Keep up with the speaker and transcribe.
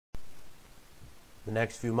The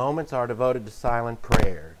next few moments are devoted to silent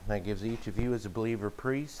prayer. That gives each of you as a believer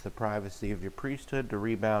priest the privacy of your priesthood to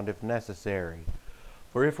rebound if necessary.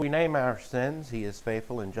 For if we name our sins, he is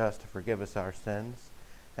faithful and just to forgive us our sins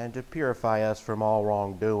and to purify us from all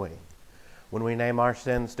wrongdoing. When we name our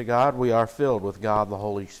sins to God, we are filled with God the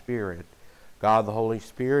Holy Spirit. God the Holy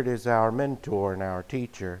Spirit is our mentor and our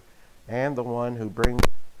teacher, and the one who brings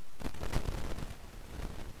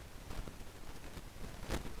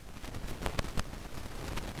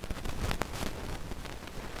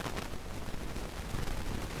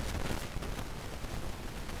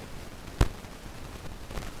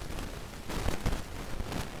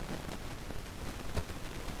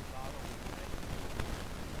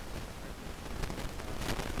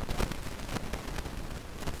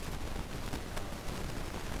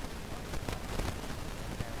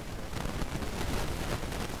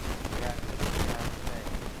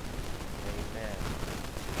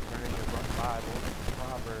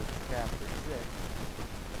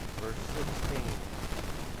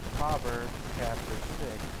Proverbs chapter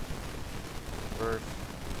 6, verse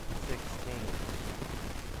 16.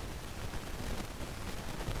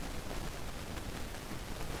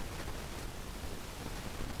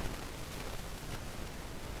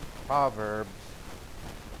 Proverbs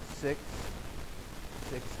 6:16.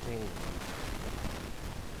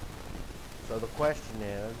 So the question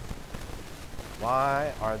is,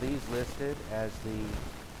 why are these listed as the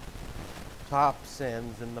top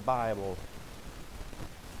sins in the Bible?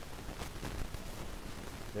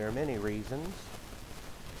 There are many reasons,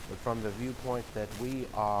 but from the viewpoint that we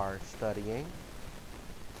are studying,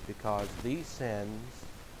 because these sins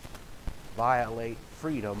violate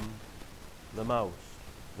freedom the most,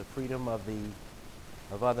 the freedom of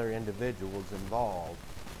other individuals involved.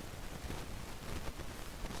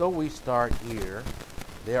 So we start here.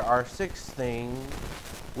 There are 6 things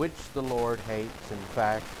which the Lord hates. In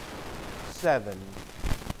fact, 7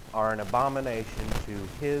 are an abomination to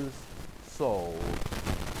his soul.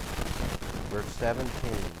 Verse 17,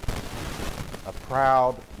 a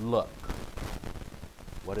proud look.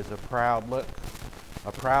 What is a proud look?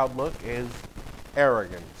 A proud look is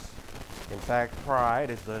arrogance. In fact, pride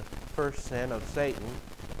is the first sin of Satan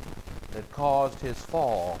that caused his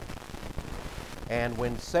fall. And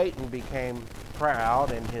when Satan became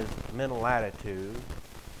proud in his mental attitude,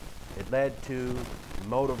 it led to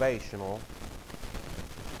motivational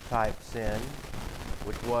type sin,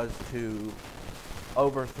 which was to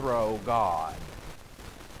overthrow God.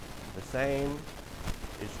 The same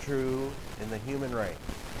is true in the human race.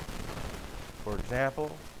 For example,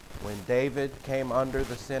 when David came under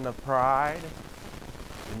the sin of pride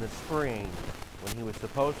in the spring, when he was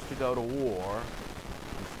supposed to go to war,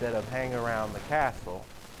 instead of hang around the castle,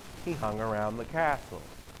 he hung around the castle.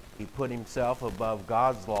 He put himself above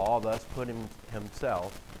God's law, thus putting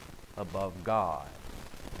himself above God.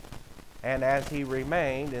 And as he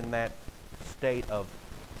remained in that state of,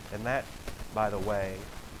 and that, by the way,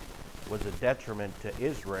 was a detriment to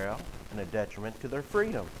Israel and a detriment to their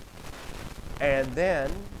freedom. And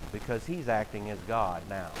then, because he's acting as God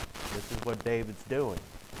now, this is what David's doing.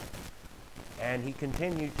 And he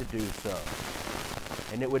continued to do so.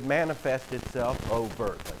 And it would manifest itself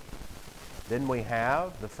overtly. Then we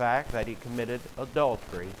have the fact that he committed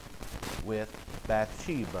adultery with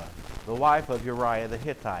Bathsheba, the wife of Uriah the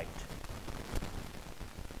Hittite.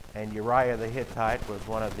 And Uriah the Hittite was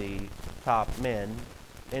one of the top men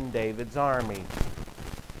in David's army.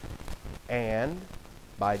 And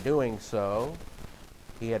by doing so,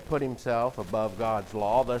 he had put himself above God's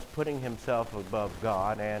law, thus putting himself above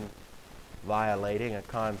God and violating a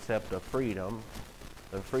concept of freedom,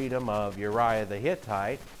 the freedom of Uriah the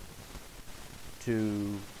Hittite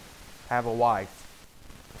to have a wife.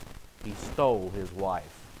 He stole his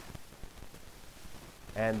wife.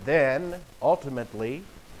 And then, ultimately,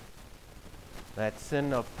 that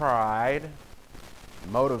sin of pride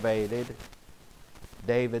motivated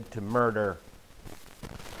David to murder.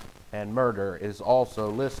 And murder is also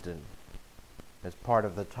listed as part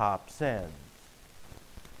of the top sins.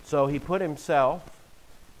 So he put himself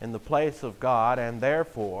in the place of God and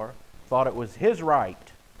therefore thought it was his right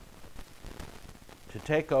to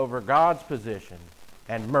take over God's position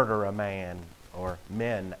and murder a man, or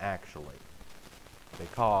men actually.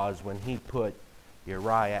 Because when he put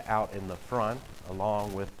Uriah out in the front,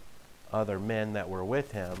 along with other men that were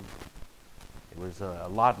with him, it was a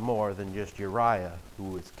lot more than just Uriah who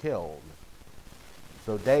was killed.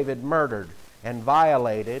 So David murdered and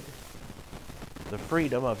violated the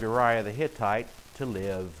freedom of Uriah the Hittite to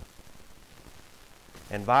live,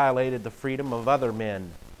 and violated the freedom of other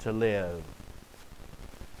men to live.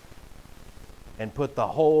 and put the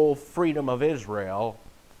whole freedom of Israel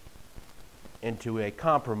into a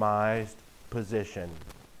compromised position.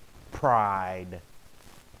 Pride.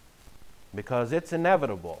 Because it's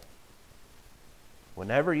inevitable.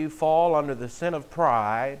 Whenever you fall under the sin of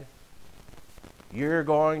pride, you're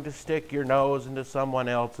going to stick your nose into someone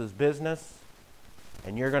else's business,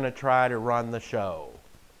 and you're going to try to run the show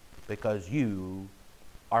because you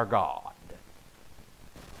are God.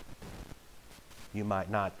 You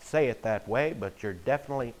might not say it that way, but you're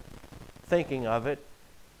definitely thinking of it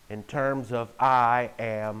in terms of I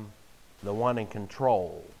am the one in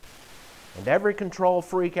control. And every control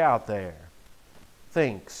freak out there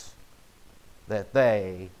thinks that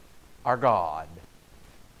they are God.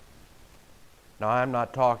 Now, I'm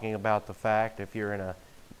not talking about the fact if you're in a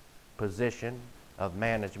position of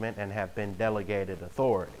management and have been delegated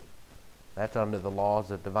authority. That's under the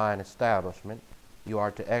laws of divine establishment. You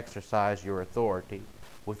are to exercise your authority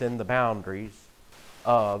within the boundaries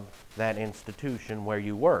of that institution where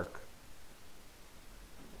you work.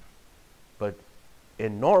 But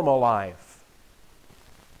in normal life,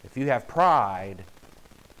 if you have pride,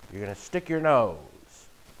 you're going to stick your nose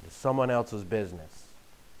into someone else's business.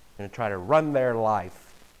 You're going to try to run their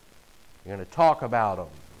life. You're going to talk about them,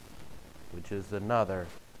 which is another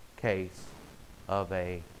case of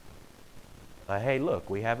a hey, look,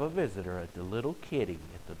 we have a visitor, a little kitty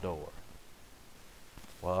at the door.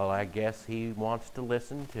 Well, I guess he wants to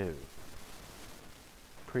listen too.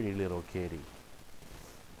 Pretty little kitty.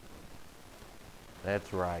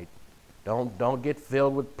 That's right. Don't get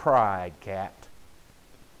filled with pride, cat,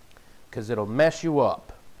 because it'll mess you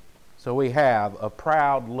up. So we have a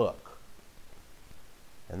proud look,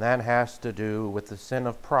 and that has to do with the sin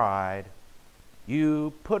of pride.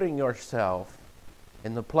 You putting yourself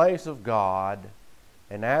in the place of God,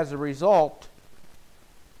 and as a result,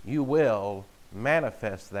 you will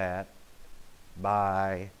manifest that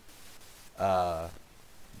by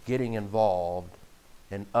getting involved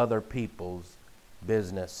in other people's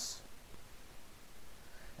business.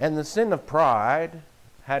 And the sin of pride,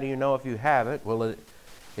 how do you know if you have it? Well,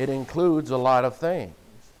 it includes a lot of things.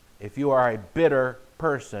 If you are a bitter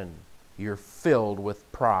person, you're filled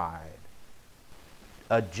with pride.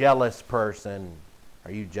 A jealous person,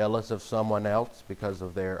 are you jealous of someone else because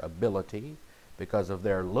of their ability, because of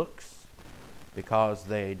their looks, because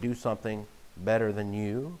they do something better than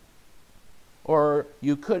you? Or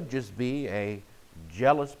you could just be a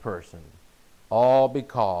jealous person, all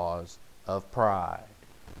because of pride.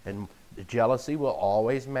 And the jealousy will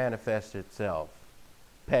always manifest itself.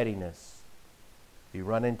 Pettiness. If you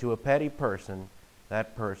run into a petty person,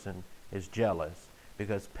 that person is jealous,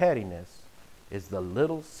 because pettiness is the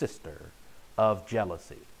little sister of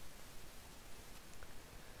jealousy.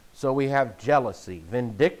 So we have jealousy,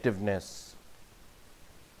 vindictiveness.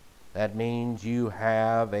 That means you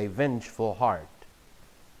have a vengeful heart.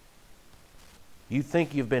 You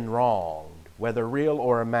think you've been wronged, whether real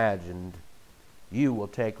or imagined. You will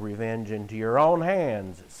take revenge into your own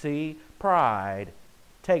hands. See, pride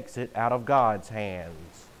takes it out of God's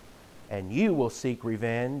hands. And you will seek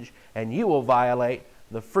revenge, and you will violate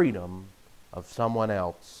the freedom of someone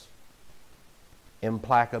else.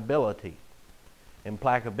 Implacability.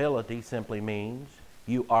 Implacability simply means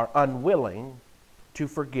you are unwilling to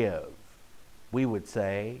forgive. We would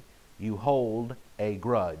say you hold a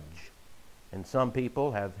grudge. And some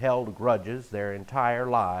people have held grudges their entire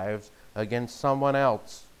lives against someone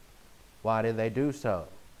else. Why do they do so?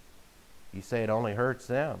 You say it only hurts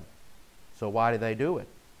them. So why do they do it?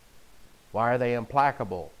 Why are they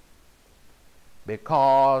implacable?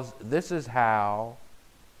 Because this is how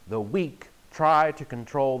the weak try to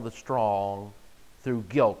control the strong, through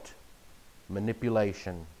guilt,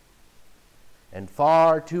 manipulation. And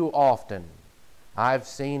far too often, I've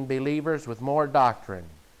seen believers with more doctrine,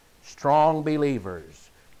 strong believers,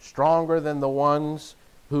 stronger than the ones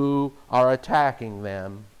who are attacking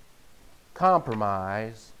them,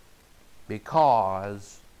 compromise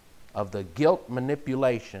because of the guilt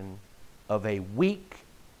manipulation of a weak,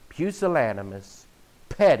 pusillanimous,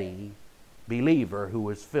 petty believer who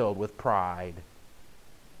is filled with pride.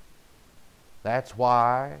 That's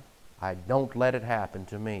why I don't let it happen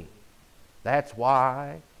to me. That's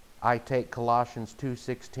why I take Colossians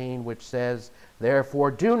 2:16, which says,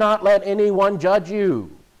 "Therefore do not let anyone judge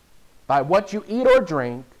you by what you eat or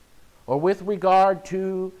drink, or with regard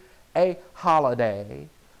to a holiday,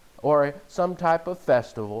 or some type of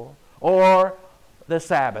festival, or the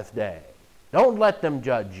Sabbath day. Don't let them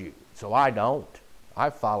judge you." So I don't. I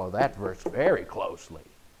follow that verse very closely.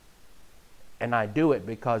 And I do it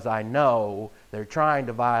because I know they're trying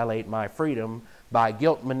to violate my freedom by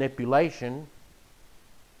guilt manipulation.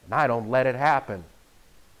 And I don't let it happen.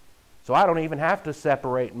 So I don't even have to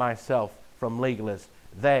separate myself from legalists.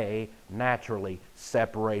 They naturally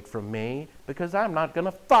separate from me because I'm not going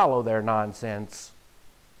to follow their nonsense.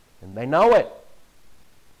 And they know it.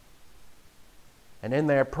 And in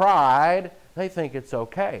their pride, they think it's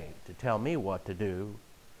okay to tell me what to do.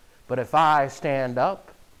 But if I stand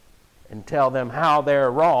up and tell them how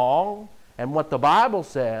they're wrong and what the Bible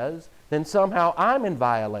says, then somehow I'm in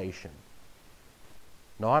violation.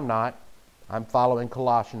 No, I'm not. I'm following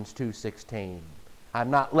Colossians 2:16.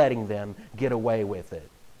 I'm not letting them get away with it.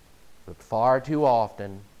 But far too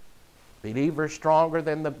often, believers stronger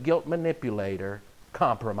than the guilt manipulator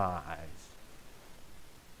compromise.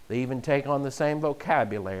 They even take on the same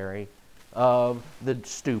vocabulary of the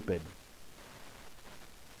stupid,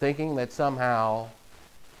 thinking that somehow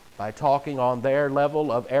by talking on their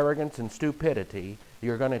level of arrogance and stupidity,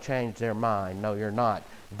 you're going to change their mind. No, you're not.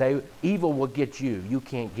 Evil will get you. You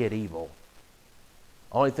can't get evil.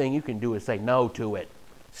 Only thing you can do is say no to it.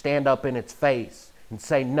 Stand up in its face and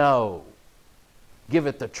say no. Give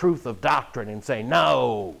it the truth of doctrine and say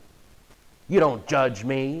no. You don't judge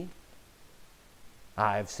me.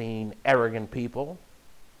 I've seen arrogant people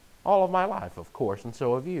all of my life, of course, and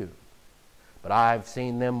so have you. But I've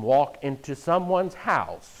seen them walk into someone's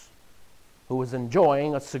house who was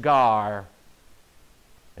enjoying a cigar,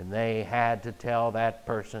 and they had to tell that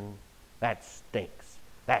person, that stinks,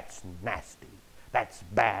 that's nasty, that's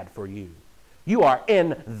bad for you. You are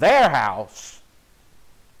in their house.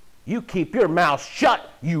 You keep your mouth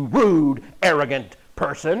shut, you rude, arrogant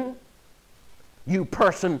person. You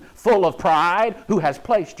person full of pride who has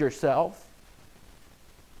placed yourself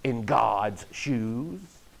in God's shoes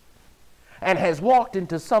and has walked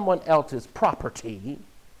into someone else's property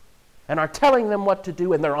and are telling them what to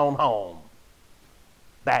do in their own home.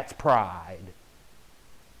 That's pride.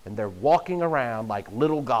 And they're walking around like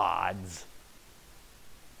little gods,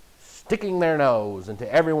 sticking their nose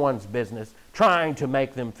into everyone's business, trying to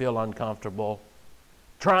make them feel uncomfortable,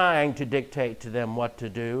 trying to dictate to them what to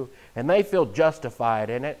do, and they feel justified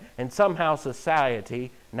in it, and somehow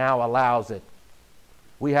society now allows it.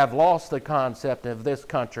 We have lost the concept of this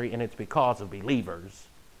country, and it's because of believers,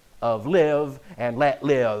 of live and let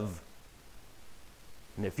live.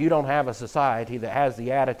 And if you don't have a society that has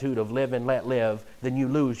the attitude of live and let live, then you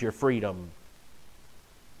lose your freedom.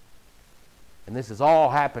 And this is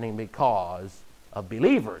all happening because of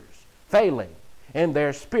believers failing in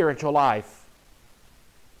their spiritual life.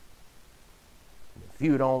 If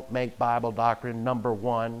you don't make Bible doctrine number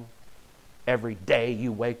one every day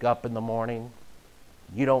you wake up in the morning,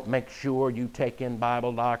 you don't make sure you take in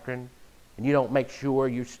Bible doctrine, and you don't make sure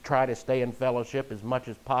you try to stay in fellowship as much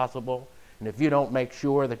as possible, and if you don't make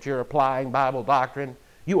sure that you're applying Bible doctrine,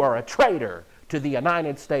 you are a traitor to the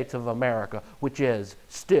United States of America, which is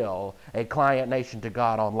still a client nation to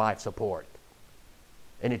God on life support.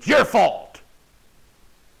 And it's your fault.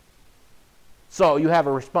 So you have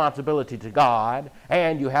a responsibility to God,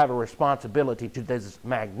 and you have a responsibility to this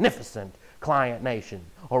magnificent client nation,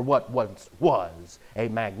 or what once was a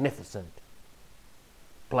magnificent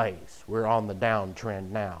place. We're on the downtrend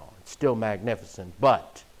now. It's still magnificent,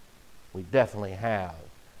 but we definitely have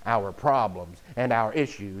our problems and our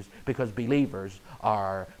issues because believers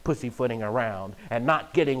are pussyfooting around and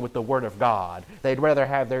not getting with the Word of God. They'd rather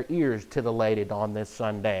have their ears titillated on this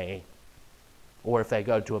Sunday, or if they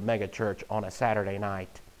go to a mega church on a Saturday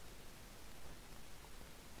night.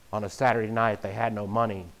 On a Saturday night, they had no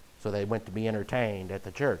money, so they went to be entertained at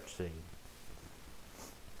the church, see?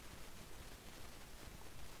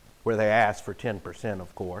 Where they asked for 10%,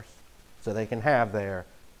 of course, so they can have their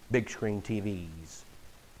big screen TVs.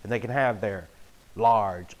 And they can have their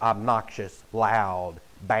large, obnoxious, loud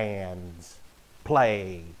bands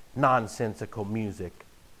play nonsensical music.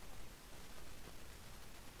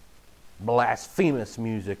 Blasphemous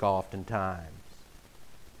music oftentimes.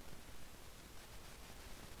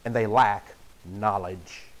 And they lack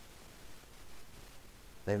knowledge.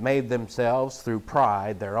 They've made themselves, through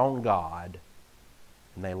pride, their own God,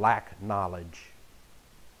 and they lack knowledge.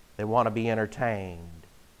 They want to be entertained.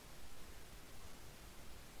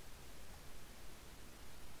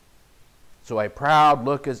 So a proud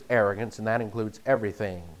look is arrogance, and that includes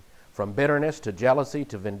everything from bitterness to jealousy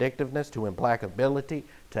to vindictiveness to implacability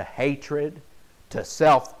to hatred to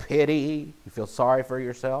self-pity. You feel sorry for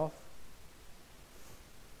yourself?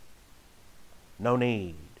 No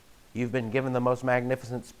need. You've been given the most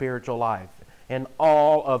magnificent spiritual life in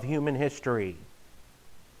all of human history.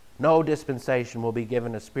 No dispensation will be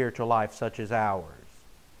given a spiritual life such as ours.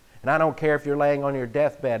 And I don't care if you're laying on your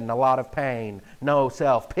deathbed in a lot of pain. No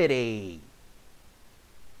self-pity.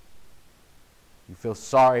 You feel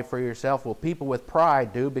sorry for yourself. Well, people with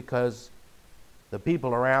pride do, because the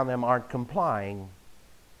people around them aren't complying.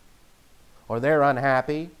 Or they're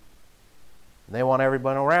unhappy. They want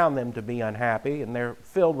everyone around them to be unhappy, and they're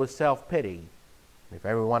filled with self-pity. If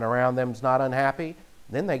everyone around them is not unhappy,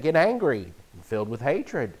 then they get angry and filled with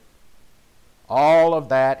hatred. All of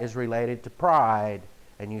that is related to pride,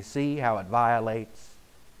 and you see how it violates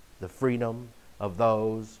the freedom of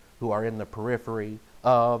those who are in the periphery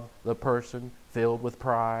of the person filled with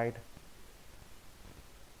pride.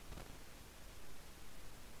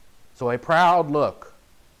 So a proud look.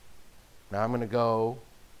 Now I'm going to go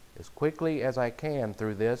as quickly as I can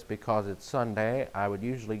through this because it's Sunday. I would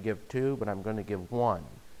usually give 2, but I'm going to give 1.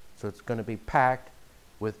 So it's going to be packed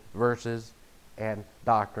with verses and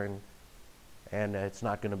doctrine, and it's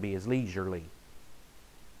not going to be as leisurely.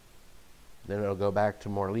 Then it'll go back to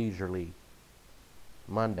more leisurely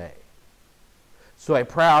Monday. So a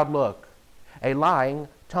proud look, a lying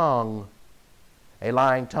tongue. A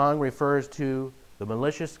lying tongue refers to the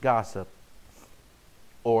malicious gossip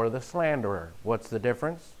or the slanderer. What's the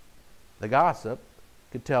difference? The gossip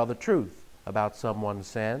could tell the truth about someone's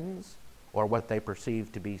sins, or what they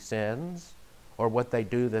perceive to be sins, or what they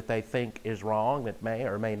do that they think is wrong, that may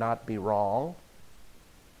or may not be wrong.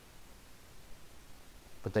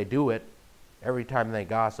 But they do it, every time they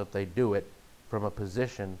gossip, they do it from a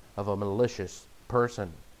position of a malicious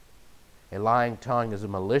person. A lying tongue is a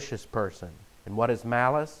malicious person. And what is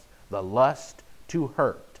malice? The lust to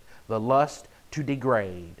hurt, the lust to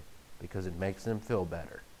degrade, because it makes them feel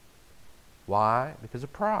better. Why? Because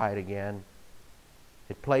of pride again.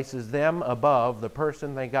 It places them above the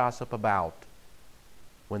person they gossip about,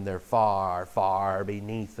 when they're far, far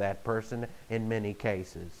beneath that person in many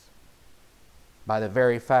cases. By the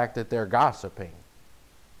very fact that they're gossiping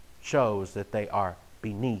shows that they are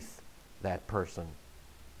beneath that person.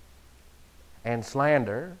 And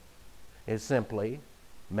slander is simply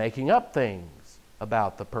making up things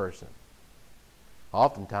about the person.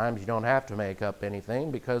 Oftentimes you don't have to make up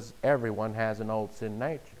anything because everyone has an old sin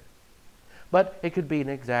nature. But it could be an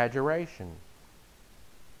exaggeration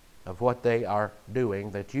of what they are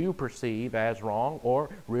doing that you perceive as wrong or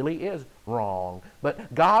really is wrong.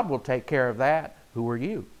 But God will take care of that. Who are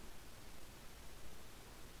you?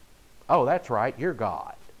 Oh, that's right, you're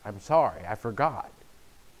God. I'm sorry, I forgot.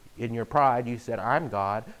 In your pride you said, I'm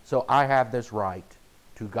God, so I have this right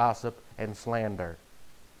to gossip and slander.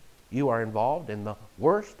 You are involved in the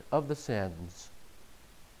worst of the sins.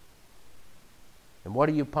 And what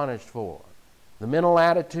are you punished for? The mental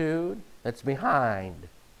attitude that's behind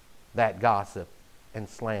that gossip and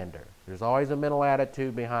slander. There's always a mental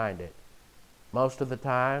attitude behind it. Most of the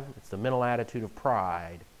time, it's the mental attitude of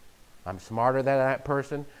pride. I'm smarter than that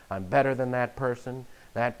person. I'm better than that person.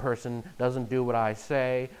 That person doesn't do what I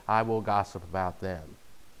say. I will gossip about them.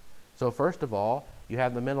 So first of all, you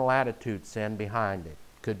have the mental attitude sin behind it.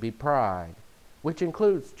 Could be pride, which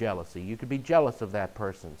includes jealousy. You could be jealous of that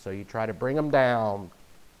person, so you try to bring them down.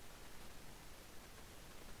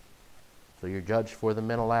 So you're judged for the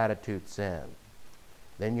mental attitude sin.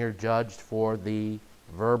 Then you're judged for the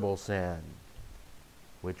verbal sin,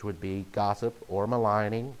 which would be gossip or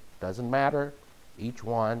maligning. Doesn't matter. Each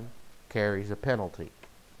one carries a penalty.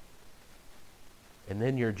 And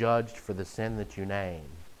then you're judged for the sin that you name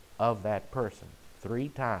of that person 3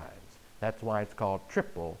 times. That's why it's called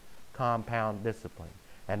triple compound discipline.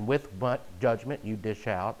 And with what judgment you dish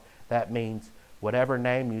out, that means whatever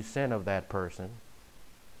name you sin of that person,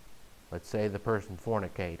 let's say the person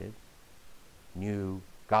fornicated, you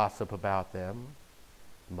gossip about them,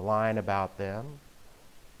 malign about them,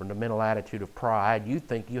 from the mental attitude of pride, you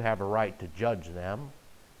think you have a right to judge them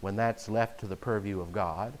when that's left to the purview of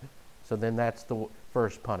God. So then that's the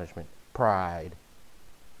first punishment, pride.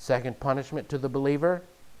 Second punishment to the believer,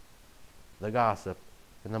 the gossip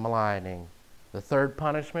and the maligning. The third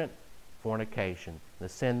punishment, fornication, the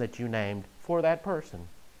sin that you named for that person.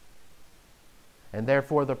 And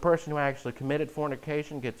therefore the person who actually committed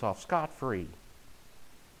fornication gets off scot-free.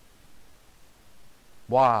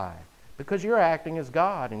 Why? Because you're acting as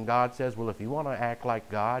God, and God says, well, if you want to act like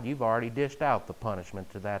God, you've already dished out the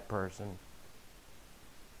punishment to that person.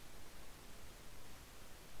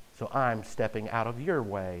 So I'm stepping out of your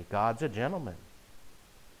way. God's a gentleman.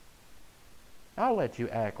 I'll let you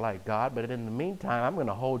act like God, but in the meantime, I'm going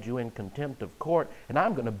to hold you in contempt of court, and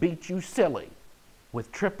I'm going to beat you silly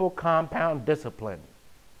with triple compound discipline.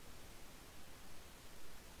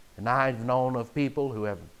 And I've known of people who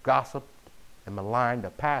have gossiped and maligned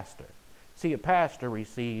a pastor. See, a pastor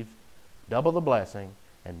receives double the blessing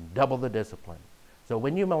and double the discipline. So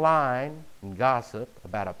when you malign and gossip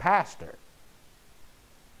about a pastor,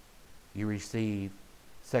 you receive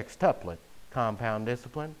sextuplet, compound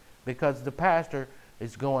discipline, because the pastor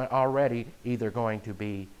is already either going to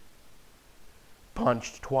be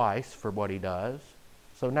punched twice for what he does.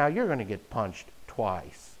 So now you're going to get punched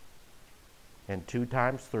twice. And 2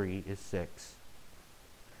 times 3 is 6.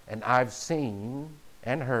 And I've seen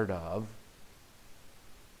and heard of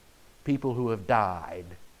people who have died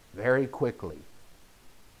very quickly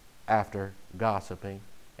after gossiping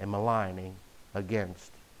and maligning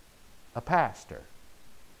against a pastor.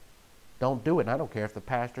 Don't do it. And I don't care if the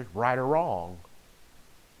pastor's right or wrong.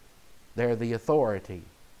 They're the authority.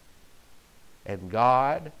 And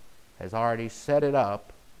God has already set it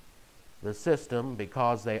up, the system,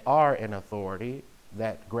 because they are in authority,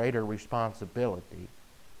 that greater responsibility.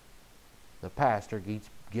 The pastor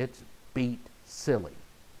gets beat silly.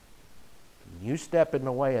 You step in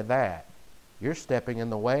the way of that, you're stepping in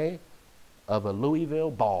the way of a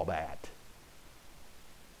Louisville ball bat.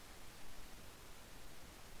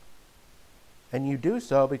 And you do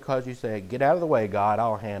so because you say, get out of the way, God,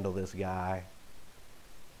 I'll handle this guy.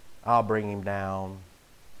 I'll bring him down.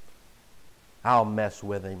 I'll mess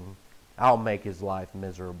with him. I'll make his life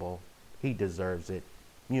miserable. He deserves it.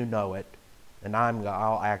 You know it. And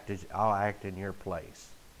I'll act in your place.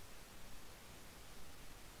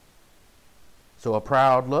 So a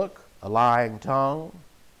proud look, a lying tongue,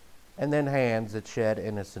 and then hands that shed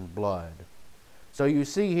innocent blood. So you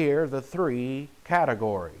see here the 3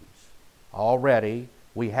 categories. Already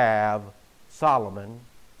we have Solomon,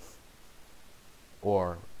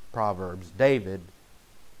 or Proverbs, David,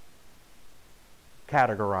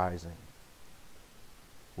 categorizing.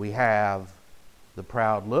 We have the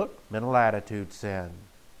proud look, mental attitude sin.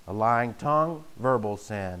 A lying tongue, verbal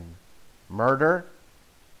sin. Murder,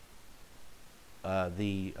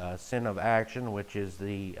 the sin of action, which is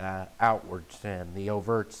the outward sin, the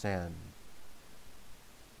overt sin.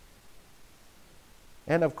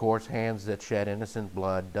 And of course, hands that shed innocent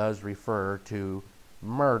blood does refer to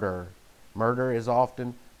murder. Murder is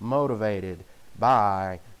often motivated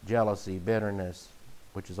by jealousy, bitterness,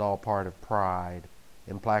 which is all part of pride,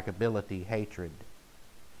 implacability, hatred.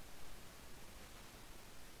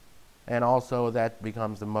 And also that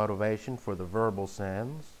becomes the motivation for the verbal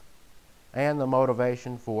sins and the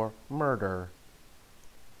motivation for murder.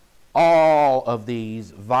 All of these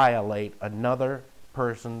violate another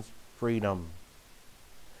person's freedom.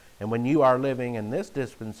 And when you are living in this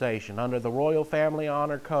dispensation under the Royal Family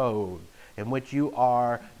Honor Code, in which you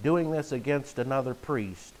are doing this against another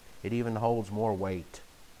priest, it even holds more weight.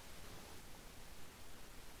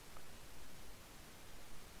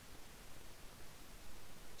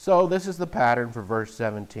 So this is the pattern for verse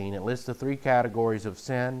 17. It lists the 3 categories of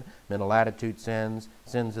sin: mental attitude sins,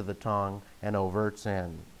 sins of the tongue, and overt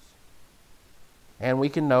sins. And we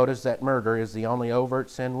can notice that murder is the only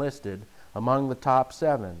overt sin listed among the top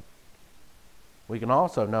 7. We can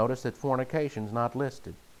also notice that fornication is not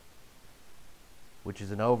listed, which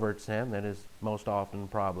is an overt sin that is most often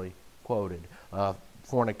probably quoted.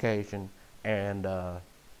 Fornication and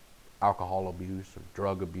alcohol abuse or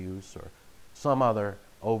drug abuse or some other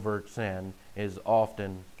overt sin is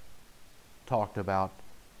often talked about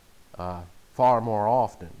far more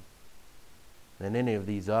often than any of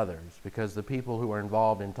these others, because the people who are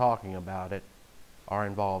involved in talking about it are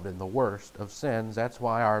involved in the worst of sins. That's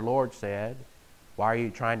why our Lord said, why are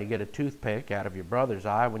you trying to get a toothpick out of your brother's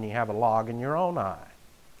eye when you have a log in your own eye?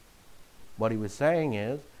 What he was saying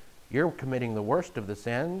is, you're committing the worst of the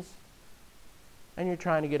sins, and you're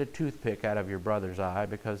trying to get a toothpick out of your brother's eye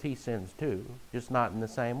because he sins too, just not in the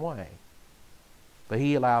same way. But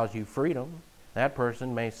he allows you freedom. That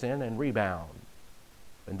person may sin and rebound.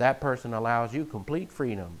 And that person allows you complete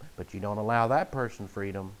freedom, but you don't allow that person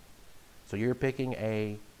freedom. So you're picking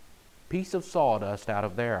a piece of sawdust out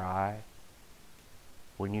of their eye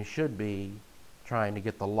when you should be trying to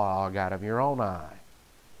get the log out of your own eye.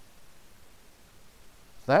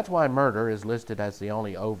 So that's why murder is listed as the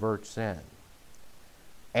only overt sin.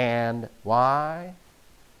 And why?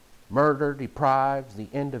 Murder deprives the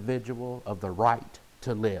individual of the right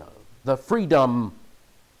to live, the freedom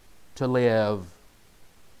to live,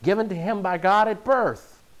 given to him by God at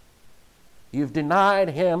birth. You've denied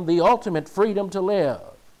him the ultimate freedom to live.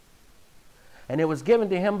 And it was given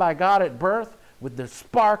to him by God at birth with the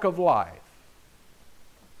spark of life,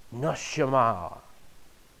 neshama,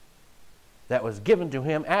 that was given to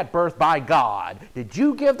him at birth by God. Did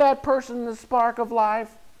you give that person the spark of life?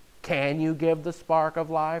 Can you give the spark of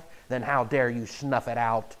life? Then how dare you snuff it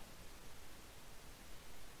out?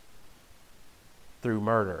 Through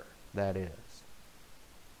murder, that is.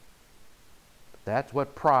 That's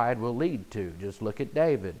what pride will lead to. Just look at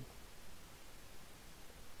David.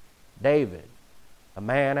 David, a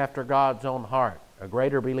man after God's own heart, a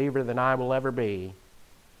greater believer than I will ever be,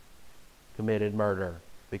 committed murder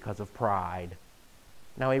because of pride.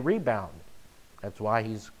 Now he rebounded. That's why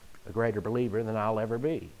he's a greater believer than I'll ever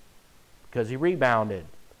be, because he rebounded.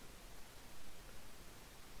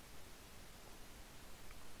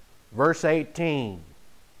 Verse 18,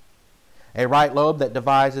 a right lobe that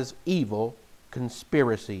devises evil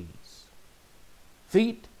conspiracies,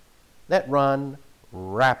 feet that run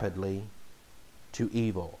rapidly to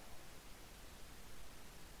evil.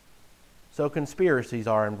 So conspiracies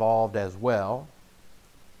are involved as well.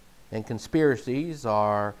 And conspiracies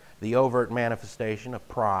are the overt manifestation of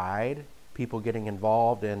pride, people getting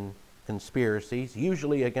involved in conspiracies,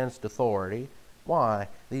 usually against authority. Why?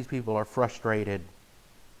 These people are frustrated.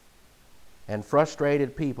 And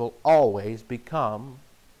frustrated people always become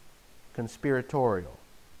conspiratorial.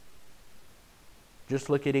 Just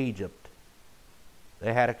look at Egypt.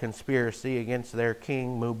 They had a conspiracy against their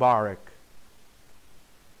king Mubarak.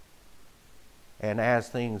 And as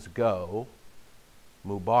things go,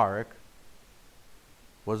 Mubarak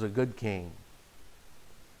was a good king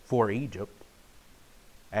for Egypt,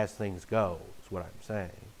 as things go, is what I'm saying.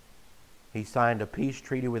 He signed a peace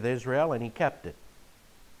treaty with Israel and he kept it.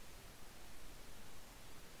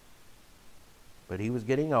 But he was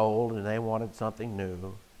getting old and they wanted something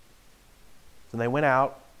new. So they went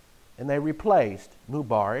out and they replaced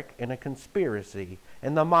Mubarak in a conspiracy,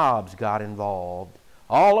 and the mobs got involved.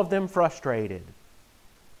 All of them frustrated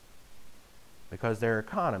because their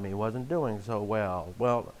economy wasn't doing so well.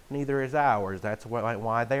 Well, neither is ours. That's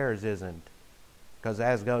why theirs isn't. Because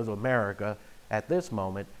as goes America at this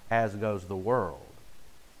moment, as goes the world.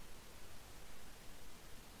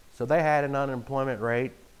 So they had an unemployment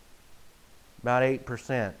rate about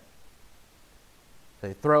 8%.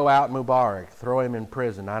 They throw out Mubarak, throw him in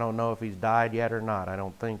prison. I don't know if he's died yet or not. I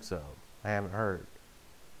don't think so. I haven't heard.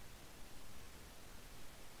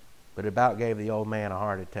 But it about gave the old man a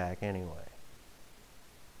heart attack anyway.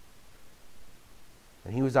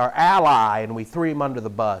 And he was our ally, and we threw him under the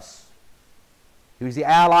bus. He was the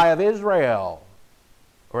ally of Israel,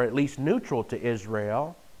 or at least neutral to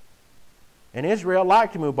Israel. And Israel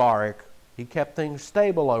liked Mubarak. He kept things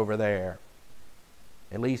stable over there,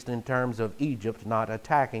 at least in terms of Egypt not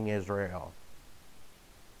attacking Israel.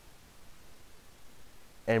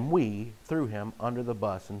 And we threw him under the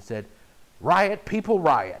bus and said, riot, people,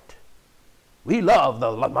 riot. We love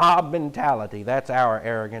the mob mentality. That's our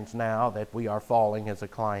arrogance now that we are falling as a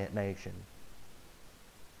client nation.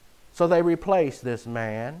 So they replaced this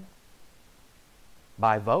man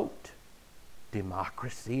by vote.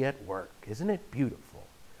 Democracy at work. Isn't it beautiful?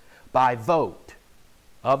 By vote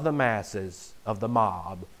of the masses, of the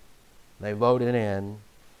mob, they voted in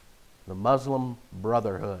the Muslim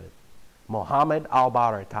Brotherhood. Mohammed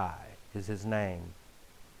al-Baratai is his name.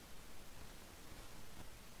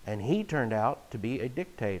 And he turned out to be a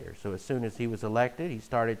dictator. So as soon as he was elected, he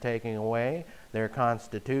started taking away their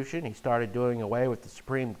constitution. He started doing away with the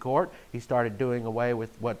Supreme Court. He started doing away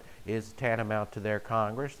with what is tantamount to their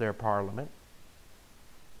Congress, their parliament.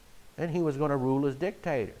 And he was going to rule as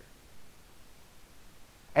dictator.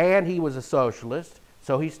 And he was a socialist,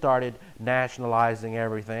 so he started nationalizing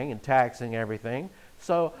everything and taxing everything.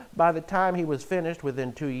 So by the time he was finished,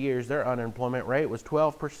 within 2 years, their unemployment rate was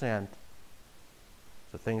 12%.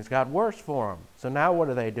 So things got worse for them. So now what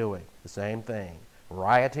are they doing? The same thing.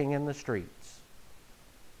 Rioting in the streets.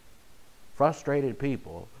 Frustrated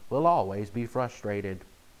people will always be frustrated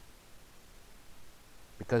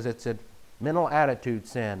because it's a mental attitude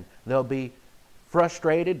sin. They'll be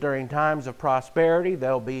frustrated during times of prosperity.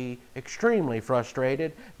 They'll be extremely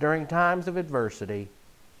frustrated during times of adversity.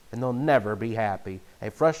 And they'll never be happy.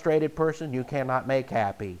 A frustrated person you cannot make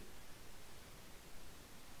happy.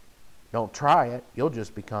 Don't try it. You'll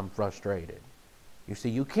just become frustrated. You see,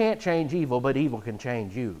 you can't change evil, but evil can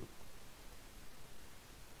change you.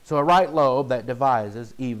 So a right lobe that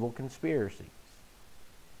devises evil conspiracies.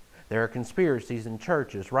 There are conspiracies in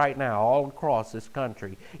churches right now all across this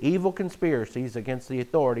country. Evil conspiracies against the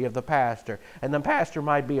authority of the pastor. And the pastor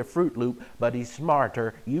might be a Fruit Loop, but he's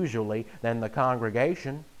smarter, usually, than the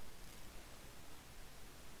congregation.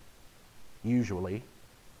 Usually.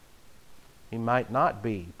 He might not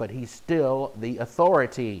be, but he's still the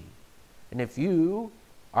authority. And if you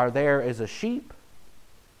are there as a sheep,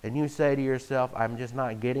 and you say to yourself, I'm just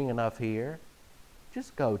not getting enough here,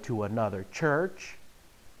 just go to another church.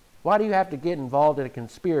 Why do you have to get involved in a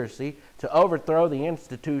conspiracy to overthrow the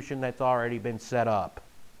institution that's already been set up?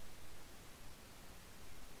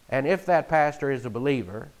 And if that pastor is a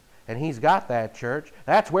believer, and he's got that church,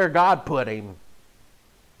 that's where God put him.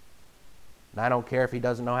 And I don't care if he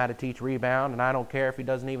doesn't know how to teach rebound, and I don't care if he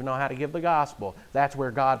doesn't even know how to give the gospel. That's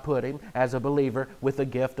where God put him as a believer with the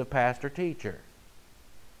gift of pastor-teacher.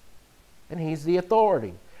 And he's the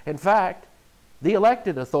authority. In fact, the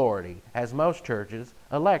elected authority, as most churches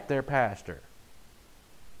elect their pastor.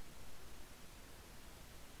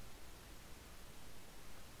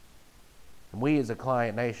 And we as a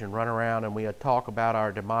client nation run around and we talk about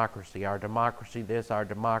our democracy this, our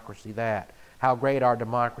democracy that. How great our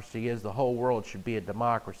democracy is. The whole world should be a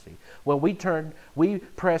democracy. Well, we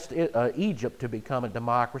pressed Egypt to become a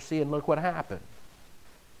democracy, and look what happened.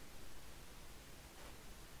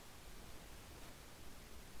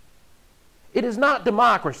 It is not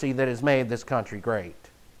democracy that has made this country great.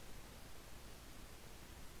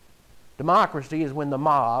 Democracy is when the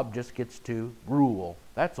mob just gets to rule.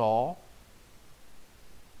 That's all.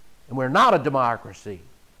 And we're not a democracy.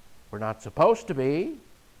 We're not supposed to be.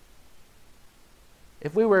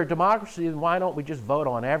 If we were a democracy, then why don't we just vote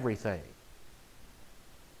on everything?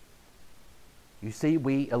 You see,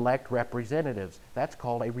 we elect representatives. That's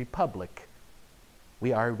called a republic.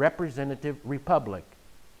 We are a representative republic.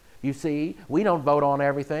 You see, we don't vote on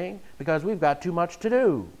everything because we've got too much to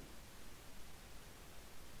do.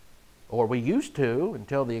 Or we used to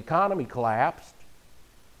until the economy collapsed.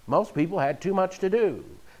 Most people had too much to do.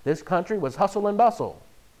 This country was hustle and bustle.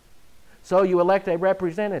 So you elect a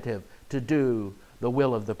representative to do the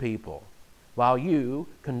will of the people while you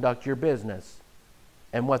conduct your business.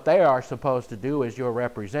 And what they are supposed to do as your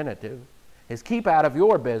representative is keep out of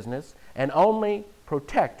your business and only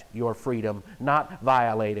protect your freedom, not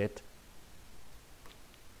violate it.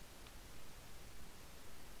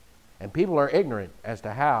 And people are ignorant as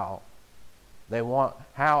to how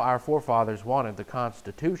our forefathers wanted the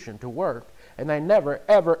Constitution to work, and they never,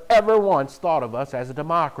 ever, ever once thought of us as a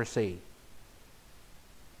democracy.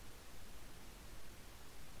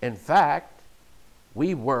 In fact,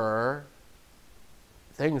 things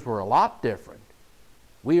were a lot different.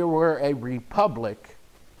 We were a republic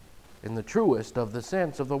in the truest of the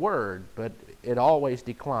sense of the word, but it always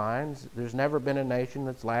declines. There's never been a nation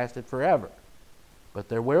that's lasted forever. But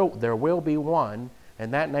there will be one,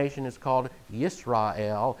 and that nation is called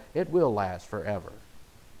Yisrael. It will last forever.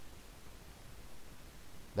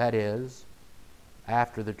 That is,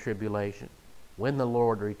 after the tribulation, when the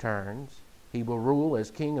Lord returns, he will rule as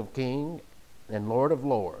King of kings and Lord of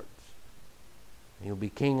lords. He'll be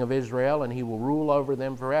King of Israel, and he will rule over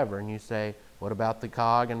them forever. And you say, what about the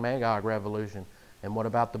Gog and Magog revolution? And what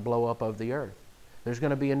about the blow up of the earth? There's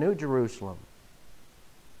going to be a new Jerusalem,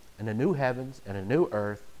 and a new heavens and a new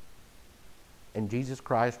earth, and Jesus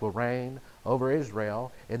Christ will reign over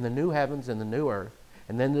Israel in the new heavens and the new earth.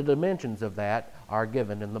 And then the dimensions of that are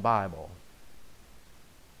given in the Bible.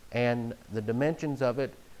 And the dimensions of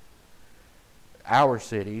it, our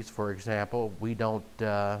cities, for example, we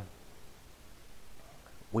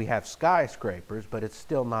have skyscrapers, but it's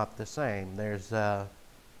still not the same. There's the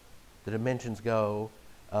dimensions go.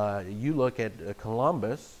 You look at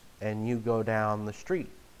Columbus, and you go down the street.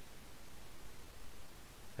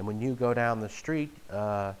 And when you go down the street,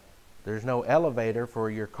 there's no elevator for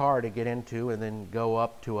your car to get into and then go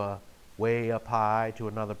up to way up high to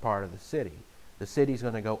another part of the city. The city's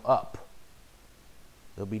going to go up.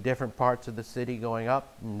 There'll be different parts of the city going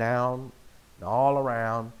up and down and all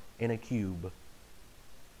around in a cube.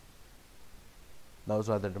 Those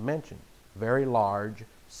are the dimensions. Very large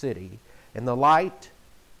city. And the light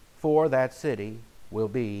for that city will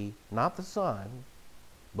be not the sun,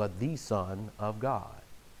 but the Son of God.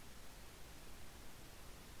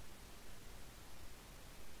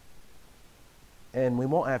 And we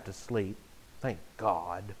won't have to sleep, thank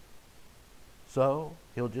God. So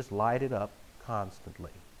he'll just light it up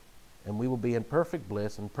constantly. And we will be in perfect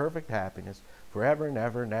bliss and perfect happiness forever and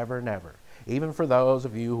ever and ever and ever. Even for those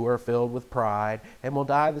of you who are filled with pride and will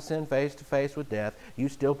die the sin face to face with death, you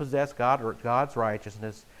still possess God's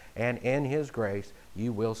righteousness, and in his grace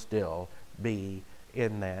you will still be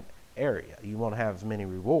in that area. You won't have as many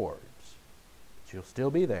rewards, but you'll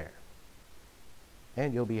still be there.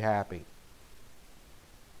 And you'll be happy.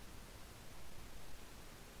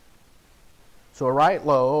 So a right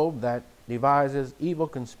lobe that devises evil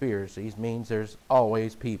conspiracies means there's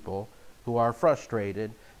always people who are frustrated,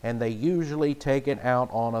 and they usually take it out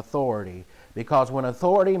on authority. Because when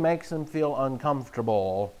authority makes them feel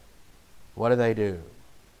uncomfortable, what do?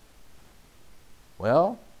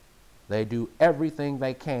 Well, they do everything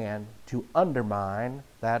they can to undermine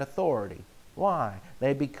that authority. Why?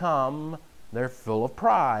 They're full of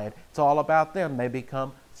pride. It's all about them. They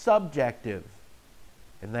become subjective.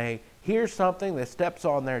 And they hear something that steps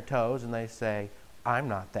on their toes and they say, I'm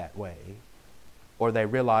not that way. or they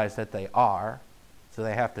realize that they are, so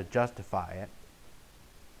they have to justify it.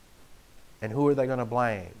 And who are they going to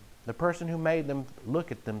blame? The person who made them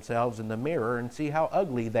look at themselves in the mirror and see how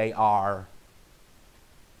ugly they are.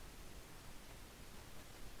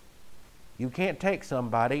 You can't take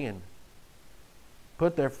somebody and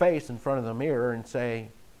put their face in front of the mirror and say,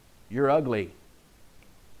 "You're ugly,"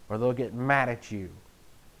 or they'll get mad at you.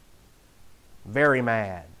 Very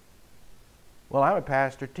mad. Well, I'm a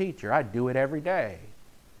pastor teacher. I do it every day.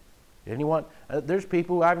 There's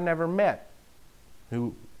people I've never met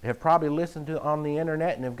who have probably listened to on the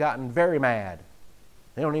internet and have gotten very mad.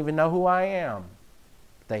 They don't even know who I am.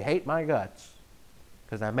 They hate my guts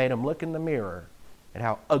because I made them look in the mirror at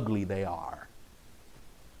how ugly they are.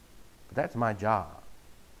 But that's my job.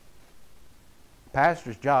 The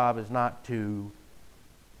pastor's job is not to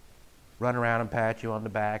run around and pat you on the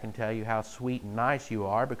back and tell you how sweet and nice you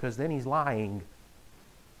are, because then he's lying.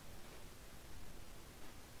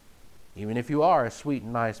 Even if you are a sweet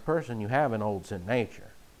and nice person, you have an old sin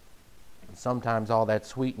nature. And sometimes all that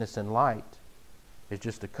sweetness and light is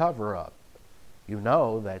just a cover-up. You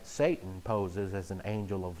know that Satan poses as an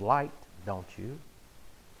angel of light, don't you?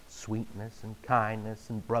 Sweetness and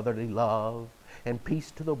kindness and brotherly love and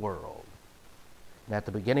peace to the world. And at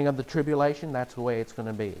the beginning of the tribulation, that's the way it's going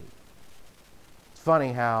to be. It's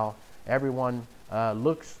funny how everyone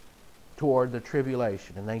looks toward the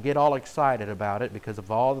tribulation, and they get all excited about it because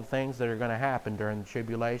of all the things that are going to happen during the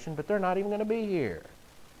tribulation, but they're not even going to be here.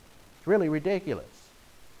 It's really ridiculous.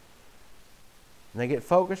 And they get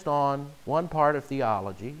focused on one part of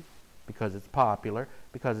theology because it's popular,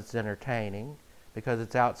 because it's entertaining, because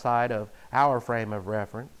it's outside of our frame of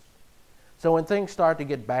reference. So when things start to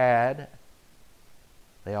get bad,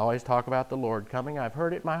 they always talk about the Lord coming. I've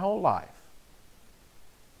heard it my whole life.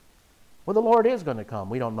 Well, the Lord is going to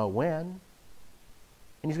come. We don't know when.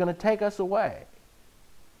 And He's going to take us away.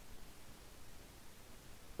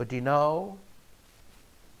 But do you know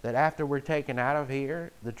that after we're taken out of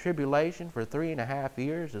here, the tribulation for 3.5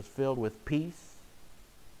 years is filled with peace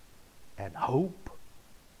and hope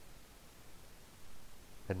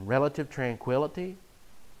and relative tranquility?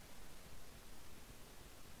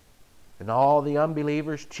 And all the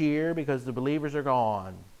unbelievers cheer because the believers are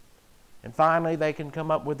gone. And finally they can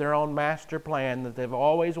come up with their own master plan that they've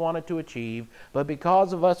always wanted to achieve, but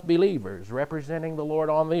because of us believers representing the Lord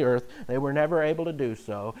on the earth, they were never able to do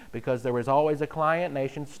so, because there was always a client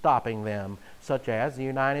nation stopping them, such as the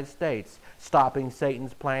United States, stopping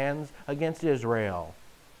Satan's plans against Israel.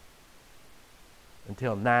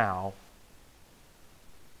 Until now.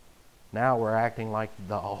 Now we're acting like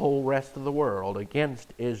the whole rest of the world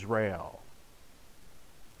against Israel.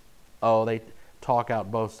 Oh, they talk out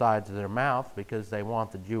both sides of their mouth because they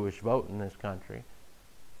want the Jewish vote in this country.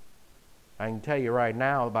 I can tell you right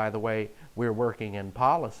now, by the way we're working in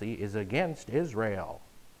policy, is against Israel.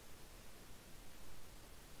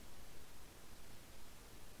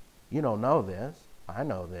 You don't know this. I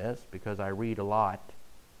know this because I read a lot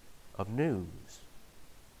of news.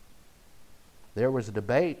 There was a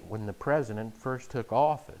debate when the president first took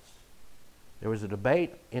office. There was a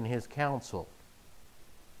debate in his council.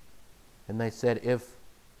 And they said, if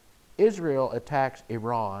Israel attacks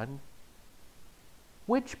Iran,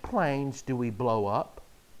 which planes do we blow up?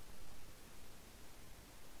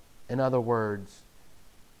 In other words,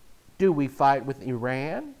 do we fight with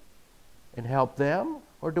Iran and help them,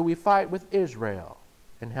 or do we fight with Israel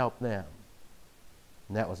and help them?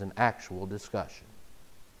 And that was an actual discussion.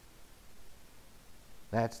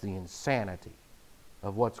 That's the insanity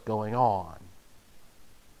of what's going on.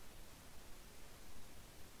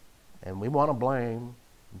 And we want to blame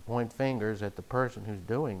and point fingers at the person who's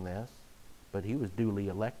doing this, but he was duly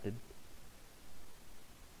elected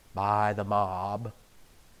by the mob.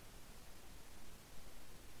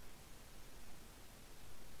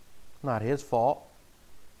 Not his fault.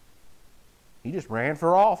 He just ran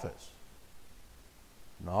for office.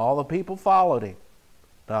 And all the people followed him.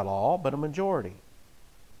 Not all, but a majority.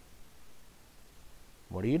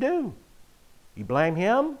 What do? You blame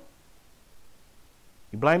him?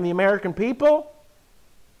 You blame the American people?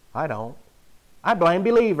 I don't. I blame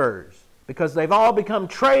believers, because they've all become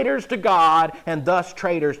traitors to God and thus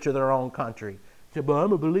traitors to their own country. You say, "But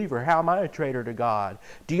I'm a believer. How am I a traitor to God?"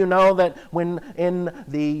 Do you know that when in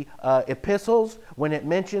the epistles, when it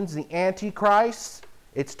mentions the Antichrist,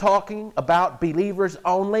 it's talking about believers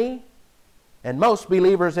only? And most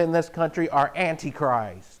believers in this country are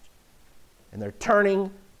Antichrist. And they're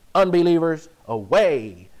turning unbelievers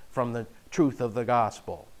away from the truth of the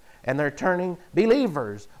gospel. And they're turning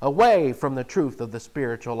believers away from the truth of the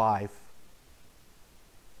spiritual life.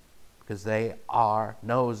 because they are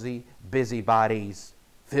nosy busybodies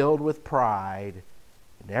filled with pride.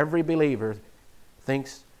 And every believer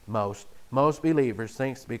thinks, most believers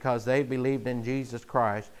thinks because they believed in Jesus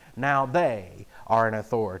Christ, now they are an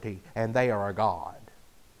authority and they are a God,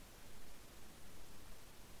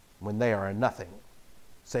 when they are a nothing.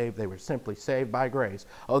 They were simply saved by grace.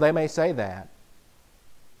 Oh, they may say that,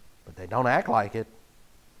 but they don't act like it.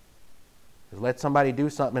 Because let somebody do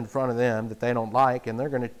something in front of them that they don't like, and they're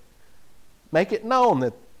going to make it known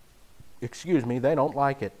that, they don't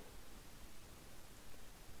like it.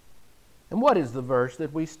 And what is the verse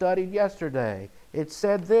that we studied yesterday? It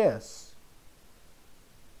said this.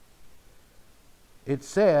 It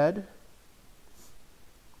said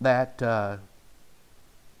that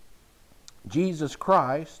Jesus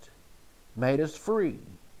Christ made us free.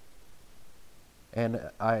 And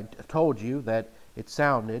I told you that it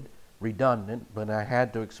sounded redundant, but I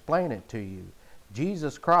had to explain it to you.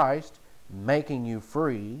 Jesus Christ making you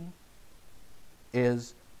free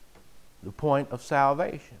is the point of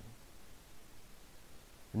salvation.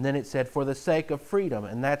 And then it said, for the sake of freedom,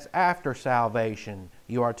 and that's after salvation.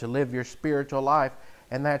 You are to live your spiritual life,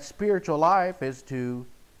 and that spiritual life is to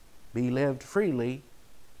be lived freely.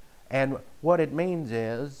 And what it means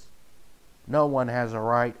is, no one has a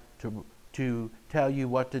right to tell you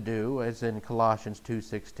what to do, as in Colossians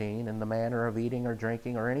 2:16, in the manner of eating or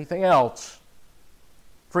drinking or anything else.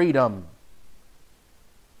 Freedom.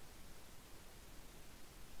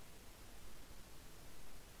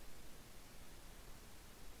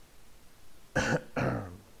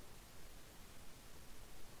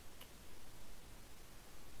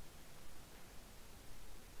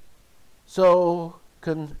 So,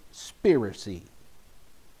 conspiracy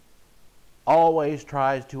always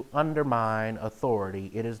tries to undermine authority.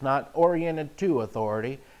 It is not oriented to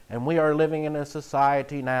authority, and we are living in a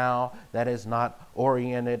society now that is not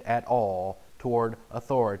oriented at all toward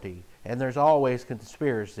authority. And there's always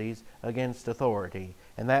conspiracies against authority.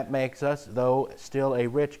 And that makes us, though still a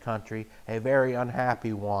rich country, a very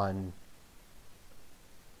unhappy one.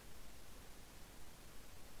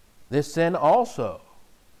 This sin also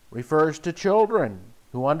refers to children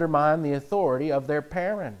who undermine the authority of their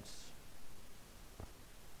parents.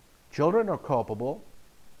 Children are culpable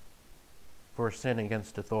for sin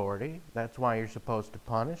against authority. That's why you're supposed to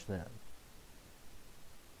punish them.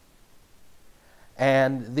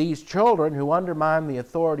 And these children who undermine the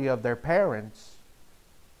authority of their parents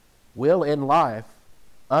will in life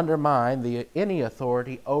undermine any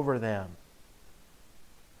authority over them.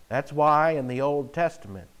 That's why in the Old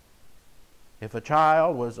Testament, if a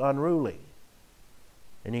child was unruly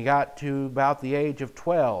and he got to about the age of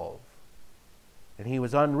 12 and he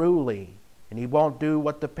was unruly and he won't do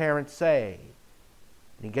what the parents say,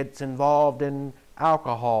 and he gets involved in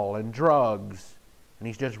alcohol and drugs and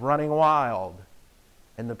he's just running wild,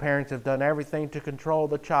 and the parents have done everything to control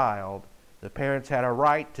the child, the parents had a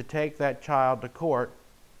right to take that child to court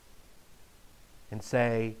and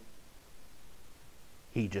say,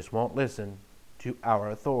 he just won't listen to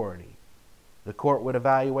our authority. The court would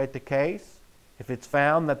evaluate the case. If it's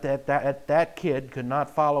found that that kid could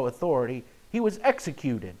not follow authority, he was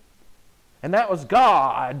executed. And that was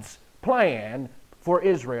God's plan for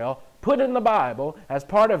Israel, put in the Bible as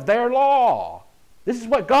part of their law. This is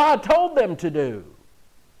what God told them to do.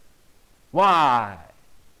 Why?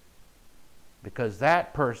 Because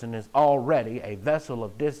that person is already a vessel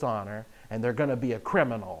of dishonor, and they're going to be a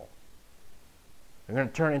criminal. They're going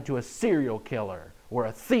to turn into a serial killer or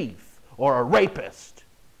a thief or a rapist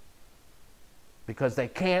because they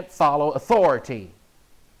can't follow authority.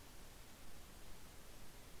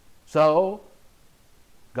 So,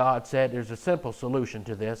 God said there's a simple solution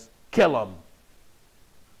to this. Kill them.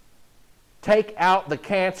 Take out the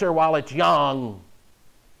cancer while it's young.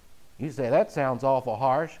 You say, that sounds awful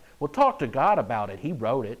harsh. Well, talk to God about it. He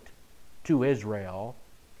wrote it to Israel.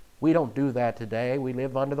 We don't do that today. We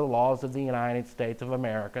live under the laws of the United States of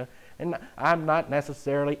America. And I'm not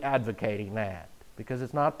necessarily advocating that because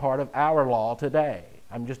it's not part of our law today.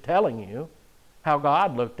 I'm just telling you how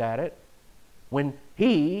God looked at it when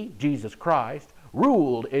He, Jesus Christ,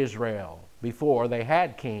 ruled Israel before they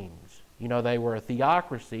had kings. You know, they were a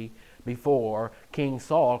theocracy before King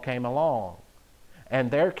Saul came along. And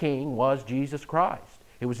their king was Jesus Christ.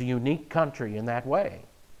 It was a unique country in that way.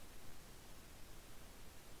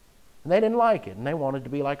 And they didn't like it, and they wanted to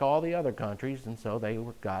be like all the other countries, and so they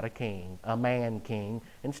got a king, a man king,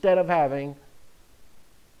 instead of having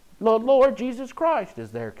the Lord Jesus Christ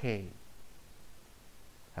as their king.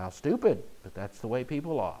 How stupid, but that's the way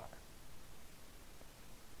people are.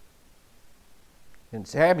 And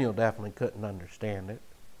Samuel definitely couldn't understand it.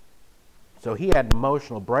 So he had an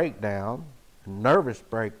emotional breakdown, a nervous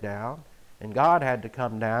breakdown, and God had to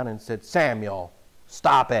come down and said, Samuel,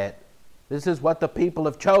 stop it. This is what the people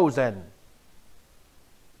have chosen.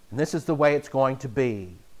 And this is the way it's going to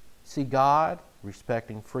be. See, God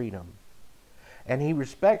respecting freedom. And he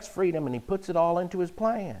respects freedom and he puts it all into his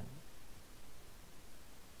plan.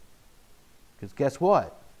 Because guess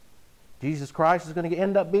what? Jesus Christ is going to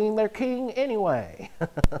end up being their king anyway.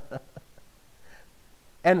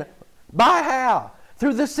 And by how?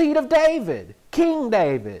 Through the seed of David, King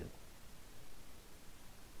David.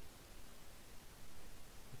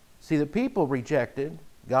 See, the people rejected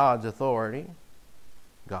God's authority.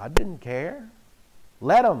 God didn't care.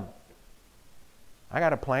 Let them. I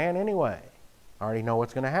got a plan anyway. I already know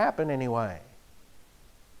what's going to happen anyway.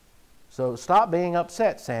 So stop being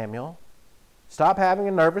upset, Samuel. Stop having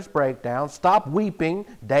a nervous breakdown. Stop weeping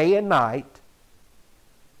day and night.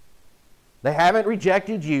 They haven't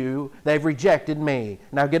rejected you. They've rejected me.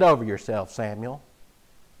 Now get over yourself, Samuel.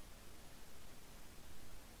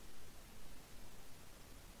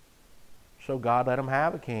 So God let them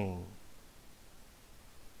have a king.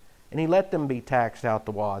 And he let them be taxed out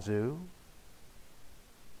the wazoo.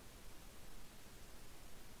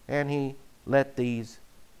 And he let these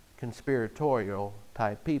conspiratorial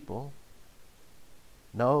type people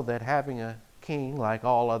know that having a king like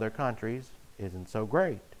all other countries isn't so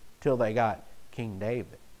great. Till they got King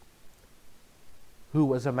David, who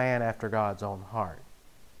was a man after God's own heart.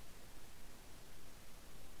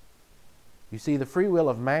 You see, the free will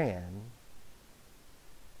of man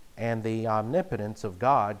and the omnipotence of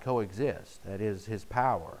God coexist. That is, his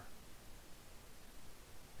power.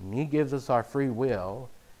 And he gives us our free will,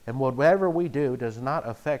 and whatever we do does not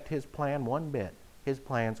affect his plan one bit. His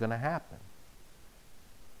plan's going to happen.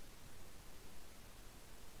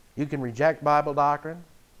 You can reject Bible doctrine.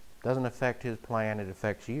 Doesn't affect his plan, it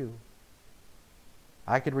affects you.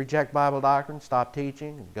 I could reject Bible doctrine, stop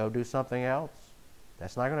teaching, and go do something else.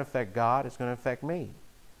 That's not going to affect God, it's going to affect me.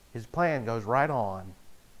 His plan goes right on.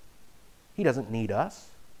 He doesn't need us.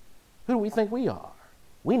 Who do we think we are?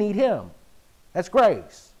 We need him. That's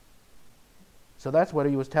grace. So that's what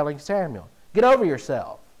he was telling Samuel. Get over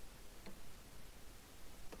yourself.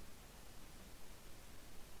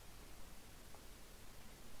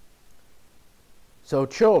 So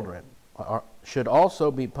children should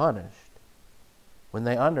also be punished when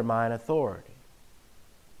they undermine authority.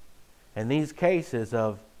 And these cases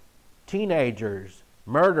of teenagers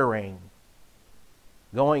murdering,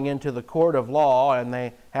 going into the court of law, and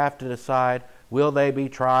they have to decide, will they be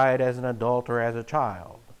tried as an adult or as a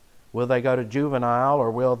child? Will they go to juvenile or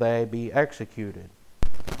will they be executed?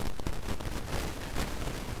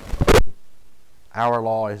 Our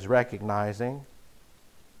law is recognizing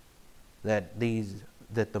that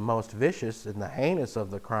the most vicious and the heinous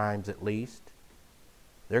of the crimes, at least,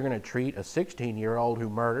 they're going to treat a 16-year-old who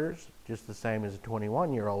murders just the same as a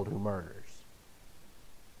 21-year-old who murders,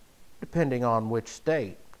 depending on which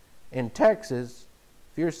state. In Texas,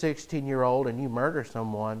 if you're a 16-year-old and you murder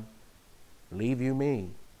someone, believe you me,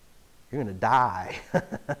 you're going to die.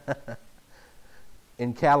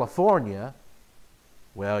 In California,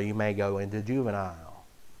 well, you may go into juvenile.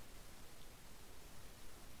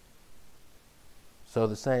 So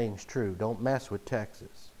the saying's true. Don't mess with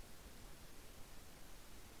Texas.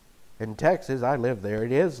 In Texas, I live there.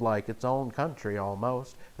 It is like its own country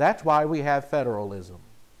almost. That's why we have federalism.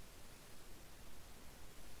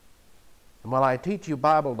 And while I teach you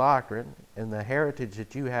Bible doctrine and the heritage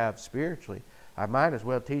that you have spiritually, I might as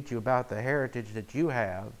well teach you about the heritage that you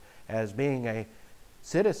have as being a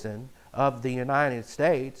citizen of the United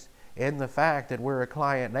States and the fact that we're a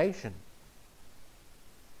client nation.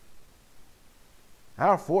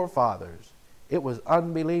 Our forefathers, it was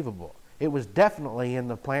unbelievable. It was definitely in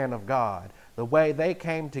the plan of God, the way they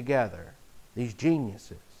came together, these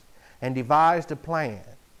geniuses, and devised a plan.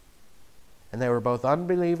 And they were both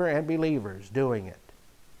unbeliever and believers doing it.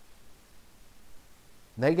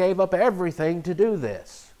 And they gave up everything to do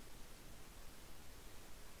this.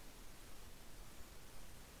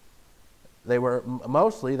 They were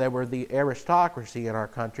the aristocracy in our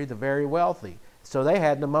country, the very wealthy. So they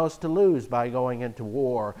had the most to lose by going into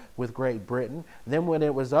war with Great Britain. Then when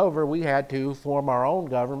it was over, we had to form our own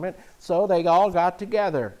government. So they all got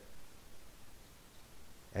together.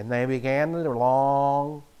 And they began their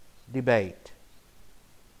long debate.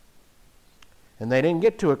 And they didn't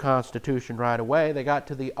get to a constitution right away. They got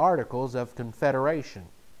to the Articles of Confederation.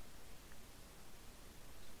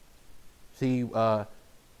 See,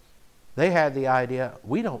 they had the idea,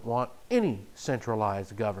 we don't want any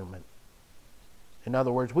centralized government. In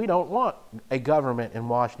other words, we don't want a government in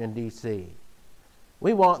Washington, D.C.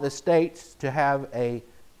 We want the states to have a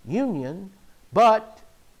union, but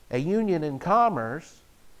a union in commerce.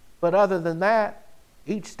 But other than that,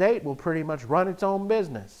 each state will pretty much run its own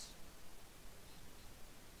business.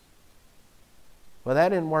 Well, that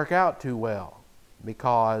didn't work out too well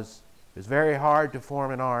because it was very hard to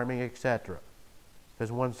form an army, etc.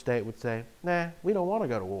 Because one state would say, nah, we don't want to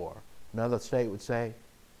go to war. Another state would say,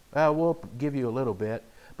 well, we'll give you a little bit.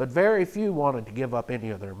 But very few wanted to give up any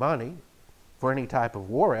of their money for any type of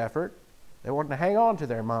war effort. They wanted to hang on to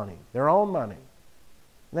their money, their own money.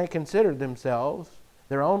 And they considered themselves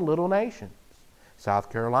their own little nations.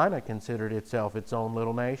 South Carolina considered itself its own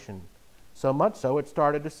little nation. So much so it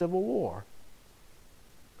started a civil war.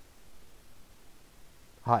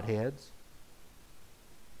 Hotheads.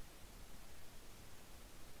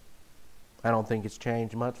 I don't think it's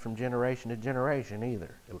changed much from generation to generation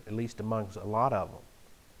either, at least amongst a lot of them.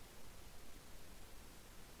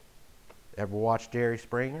 Ever watch Jerry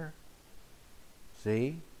Springer?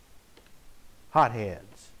 See?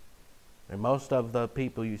 Hotheads. And most of the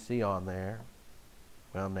people you see on there,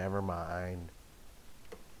 well, never mind.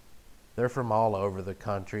 They're from all over the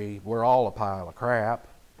country. We're all a pile of crap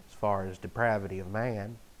as far as depravity of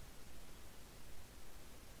man.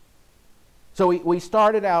 So we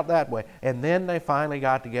started out that way, and then they finally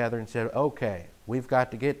got together and said, okay, we've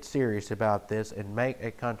got to get serious about this and make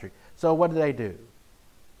a country. So what do?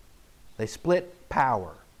 They split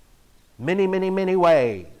power many, many, many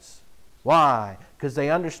ways. Why? Because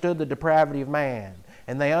they understood the depravity of man,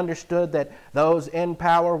 and they understood that those in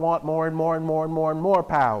power want more and more and more and more and more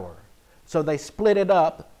power. So they split it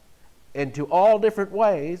up into all different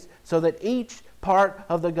ways so that each part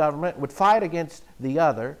of the government would fight against the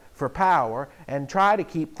other for power and try to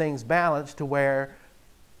keep things balanced to where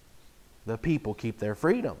the people keep their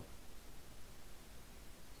freedom.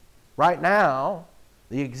 Right now,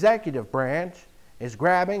 the executive branch is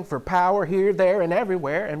grabbing for power here, there, and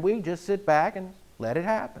everywhere, and we just sit back and let it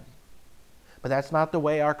happen. But that's not the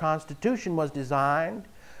way our Constitution was designed.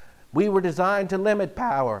 We were designed to limit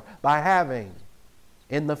power by having,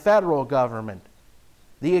 in the federal government,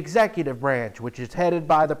 the executive branch, which is headed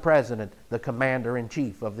by the President, the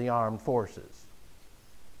Commander-in-Chief of the Armed Forces.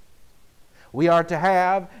 We are to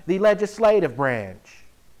have the legislative branch,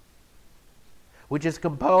 which is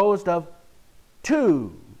composed of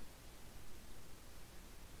two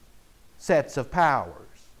sets of powers.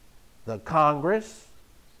 The Congress,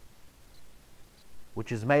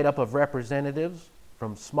 which is made up of representatives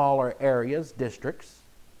from smaller areas, districts,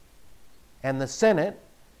 and the Senate,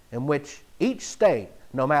 in which each state,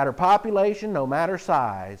 no matter population, no matter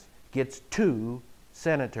size, gets 2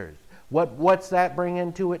 senators. What's that bring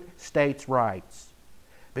into it? States' rights.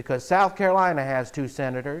 Because South Carolina has 2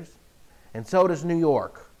 senators, and so does New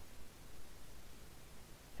York.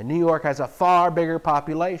 And New York has a far bigger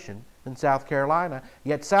population than South Carolina,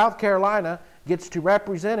 yet South Carolina gets to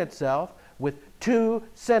represent itself with 2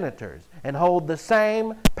 senators and hold the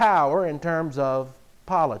same power in terms of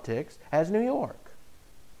politics as New York.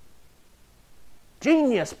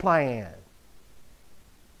 Genius plan.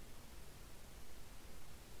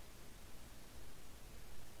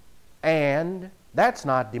 And that's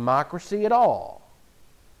not democracy at all.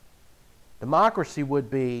 Democracy would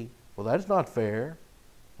be, well, that's not fair.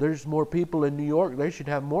 There's more people in New York. They should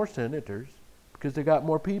have more senators because they got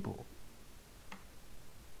more people.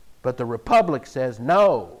 But the Republic says,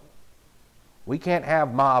 no, we can't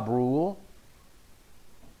have mob rule.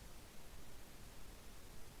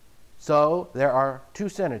 So there are 2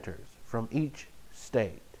 senators from each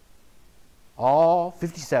state. All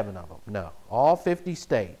 57 of them. No, all 50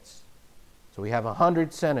 states. So we have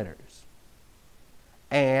 100 senators.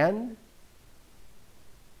 And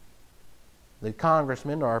the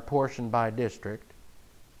congressmen are apportioned by district.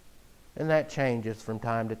 And that changes from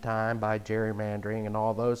time to time by gerrymandering and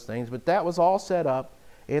all those things. But that was all set up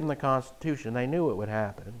in the Constitution. They knew it would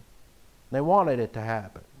happen. They wanted it to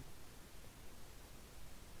happen.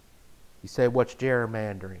 You say, what's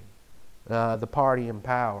gerrymandering? The party in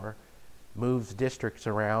power moves districts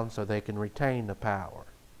around so they can retain the power.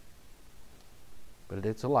 But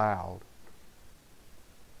it's allowed.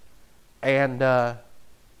 And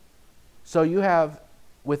so you have,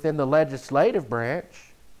 within the legislative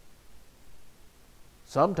branch,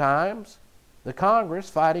 sometimes the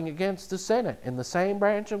Congress fighting against the Senate in the same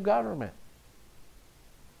branch of government.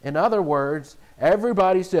 In other words,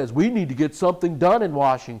 everybody says, we need to get something done in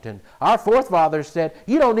Washington. Our forefathers said,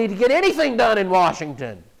 you don't need to get anything done in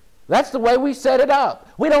Washington. That's the way we set it up.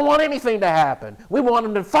 We don't want anything to happen. We want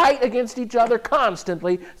them to fight against each other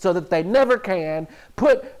constantly so that they never can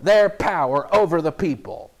put their power over the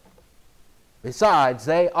people. Besides,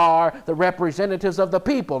 they are the representatives of the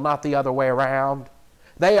people, not the other way around.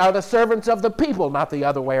 They are the servants of the people, not the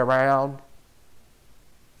other way around.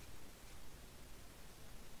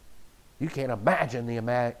 You can't imagine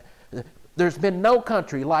there's been no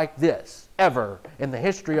country like this ever in the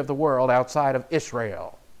history of the world outside of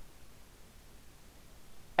Israel.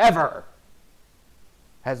 Ever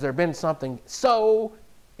has there been something so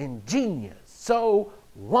ingenious, so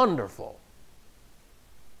wonderful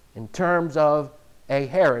in terms of a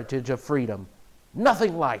heritage of freedom.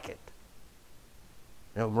 Nothing like it.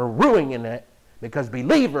 And we're ruining it because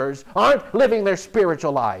believers aren't living their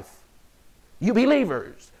spiritual life. You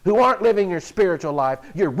believers who aren't living your spiritual life,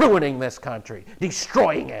 you're ruining this country,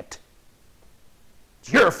 destroying it.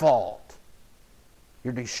 It's your fault.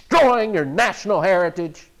 You're destroying your national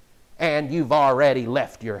heritage, and you've already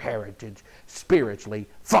left your heritage spiritually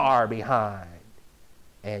far behind.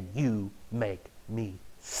 And you make me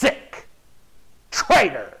sick.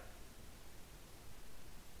 Traitor!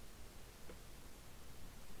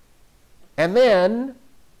 And then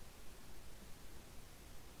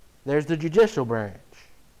there's the judicial branch.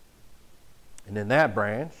 And in that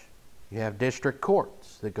branch, you have district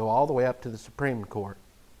courts that go all the way up to the Supreme Court.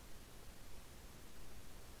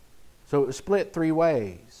 So it was split three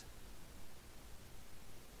ways.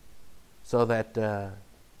 So that the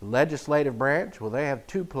legislative branch, well, they have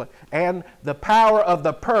and the power of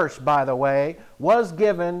the purse, by the way, was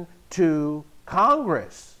given to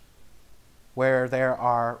Congress, where there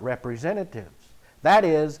are representatives. That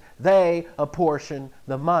is, they apportion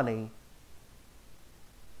the money.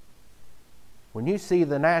 When you see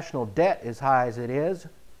the national debt as high as it is,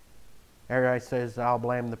 everybody says, I'll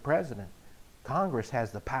blame the president. Congress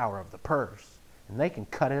has the power of the purse, and they can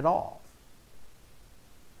cut it off.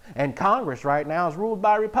 And Congress right now is ruled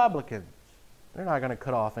by Republicans. They're not going to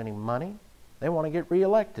cut off any money. They want to get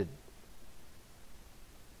reelected.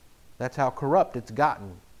 That's how corrupt it's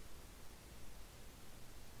gotten.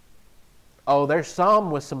 Oh, there's some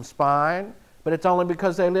with some spine, but it's only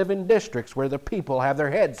because they live in districts where the people have their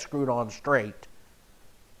heads screwed on straight.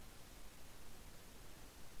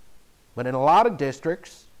 But in a lot of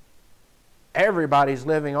districts, everybody's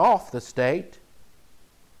living off the state,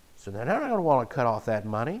 so they're not going to want to cut off that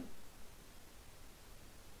money.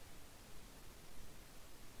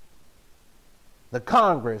 The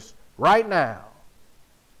Congress right now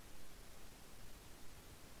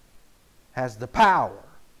has the power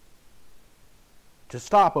to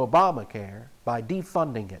stop Obamacare by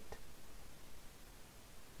defunding it.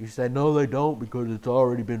 You say, no, they don't, because it's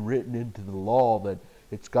already been written into the law that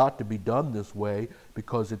it's got to be done this way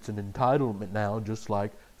because it's an entitlement now, just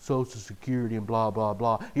like Social Security and blah, blah,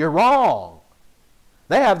 blah. You're wrong.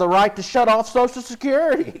 They have the right to shut off Social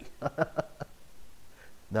Security.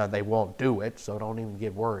 No, they won't do it, so don't even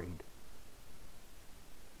get worried.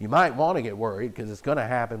 You might want to get worried because it's going to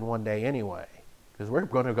happen one day anyway. Because we're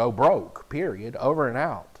going to go broke, period, over and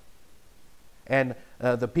out. And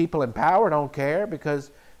the people in power don't care,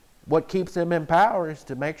 because what keeps them in power is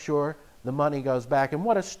to make sure the money goes back. And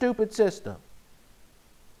what a stupid system.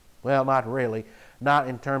 Well, not really. Not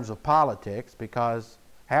in terms of politics, because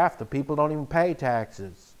half the people don't even pay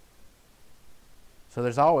taxes. So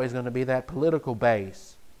there's always going to be that political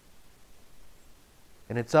base.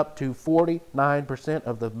 And it's up to 49%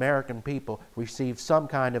 of the American people receive some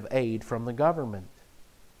kind of aid from the government.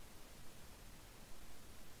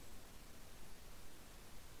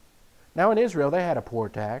 Now in Israel, they had a poor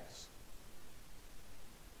tax.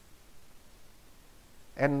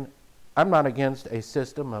 And I'm not against a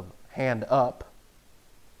system of hand up,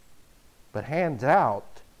 but hands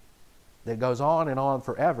out that goes on and on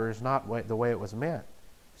forever is not the way it was meant.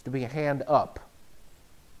 It's to be a hand up.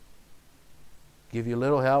 Give you a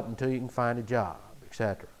little help until you can find a job,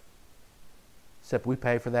 etc. Except we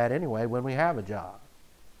pay for that anyway when we have a job,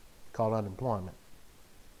 called unemployment.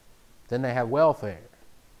 Then they have welfare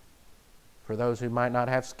for those who might not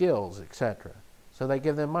have skills, etc. So they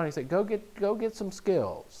give them money, say, go get some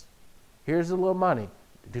skills. Here's a little money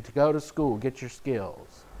to go to school, get your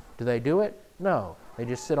skills. Do they do it? No. They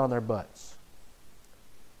just sit on their butts.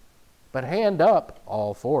 But hand up,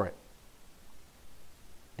 all for it.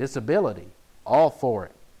 Disability, all for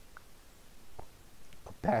it.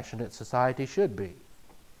 Compassionate society should be.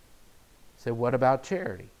 So what about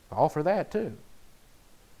charity? All for that too.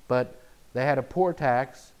 But they had a poor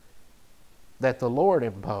tax that the Lord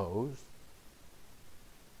imposed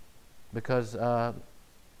because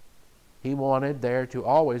He wanted there to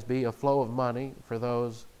always be a flow of money for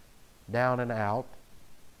those down and out,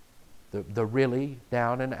 the really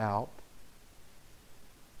down and out,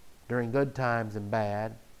 during good times and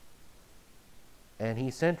bad. and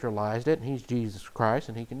he centralized it, and he's Jesus Christ,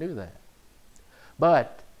 and he can do that.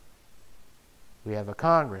 But we have a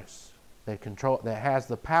Congress that has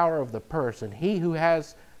the power of the purse, and he who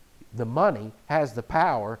has the money has the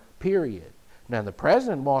power, period. Now, the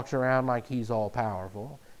president walks around like he's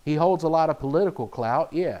all-powerful. He holds a lot of political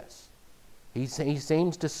clout, yes. He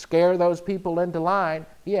seems to scare those people into line,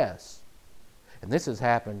 yes. And this has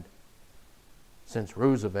happened since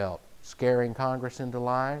Roosevelt, scaring Congress into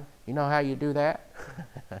line. You know how you do that?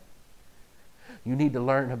 You need to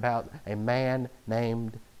learn about a man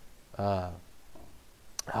named, what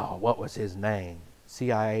was his name?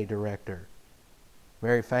 CIA director.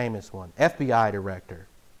 Very famous one. FBI director.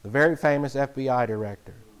 The very famous FBI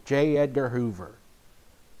director, J. Edgar Hoover.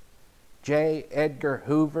 J. Edgar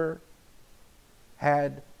Hoover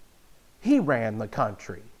he ran the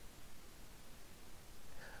country.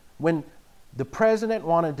 When the president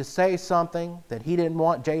wanted to say something that he didn't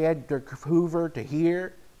want J. Edgar Hoover to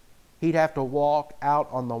hear, he'd have to walk out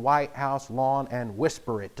on the White House lawn and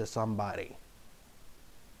whisper it to somebody.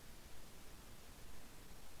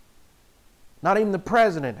 Not even the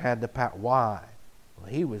president had the power. Why?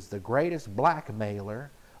 Well, he was the greatest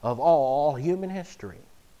blackmailer of all human history.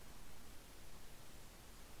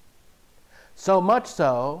 So much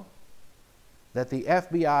so that the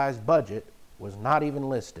FBI's budget was not even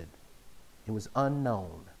listed. It was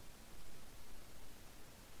unknown.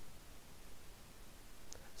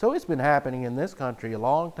 So it's been happening in this country a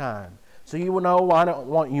long time. So you want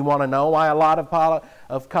to know why a lot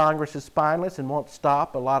of Congress is spineless and won't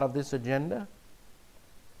stop a lot of this agenda?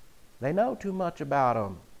 They know too much about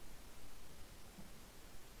them.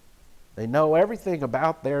 They know everything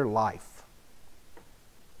about their life.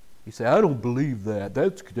 You say, I don't believe that.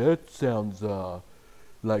 That sounds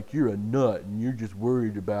like you're a nut and you're just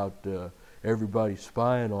worried about everybody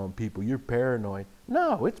spying on people. You're paranoid.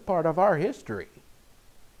 No, it's part of our history.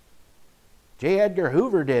 J. Edgar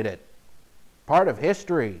Hoover did it. Part of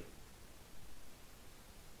history.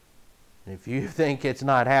 If you think it's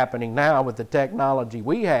not happening now with the technology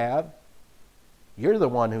we have, you're the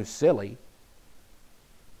one who's silly.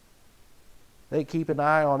 They keep an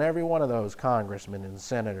eye on every one of those congressmen and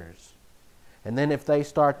senators. And then if they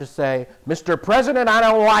start to say, Mr. President, I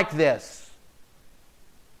don't like this.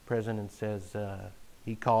 The president says,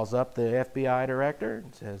 he calls up the FBI director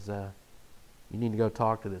and says, you need to go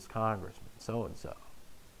talk to this congressman, so-and-so.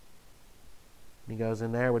 He goes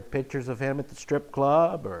in there with pictures of him at the strip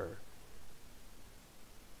club or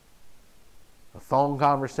a phone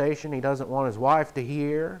conversation he doesn't want his wife to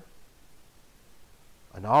hear.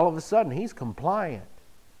 And all of a sudden, he's compliant.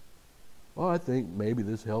 Well, I think maybe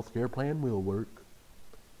this health care plan will work.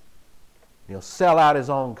 He'll sell out his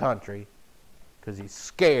own country because he's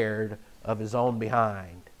scared of his own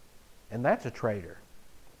behind. And that's a traitor.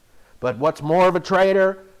 But what's more of a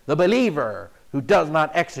traitor? The believer who does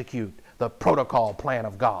not execute the protocol plan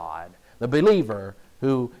of God. The believer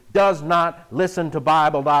who does not listen to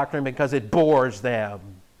Bible doctrine because it bores them.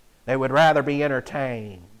 They would rather be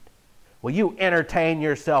entertained. Well, you entertain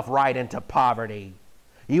yourself right into poverty.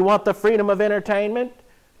 You want the freedom of entertainment?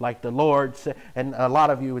 Like the Lord said, and a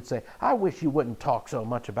lot of you would say, I wish you wouldn't talk so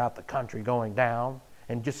much about the country going down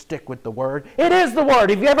and just stick with the Word. It is the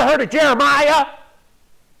Word. Have you ever heard of Jeremiah?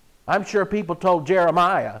 I'm sure people told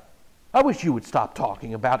Jeremiah, I wish you would stop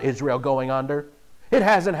talking about Israel going under. It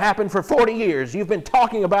hasn't happened for 40 years. You've been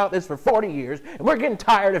talking about this for 40 years, and we're getting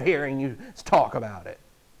tired of hearing you talk about it.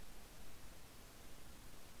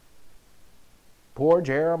 Poor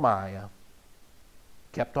Jeremiah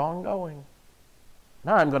kept on going.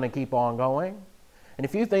 Now I'm going to keep on going. And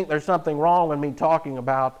if you think there's something wrong with me talking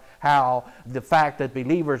about how the fact that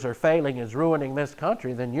believers are failing is ruining this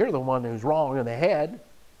country, then you're the one who's wrong in the head.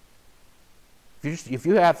 If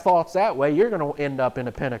you have thoughts that way, you're going to end up in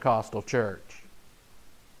a Pentecostal church.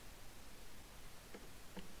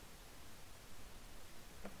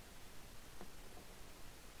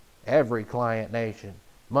 Every client nation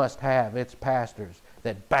must have its pastors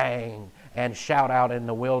that bang and shout out in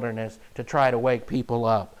the wilderness to try to wake people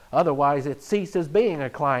up. Otherwise, it ceases being a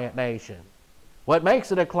client nation. What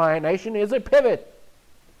makes it a client nation is a pivot.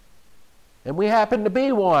 And we happen to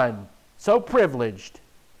be one. So privileged.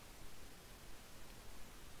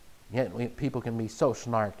 Yet people can be so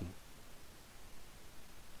snarky.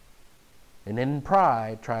 And in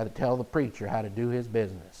pride, try to tell the preacher how to do his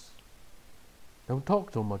business. Don't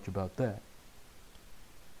talk so much about that.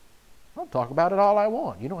 I'll talk about it all I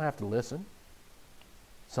want. You don't have to listen.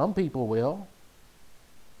 Some people will.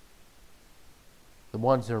 The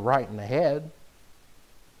ones that are right in the head,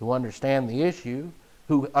 who understand the issue,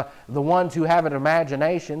 the ones who have an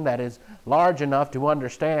imagination that is large enough to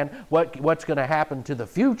understand what's going to happen to the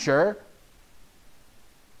future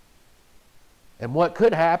and what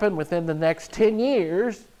could happen within the next 10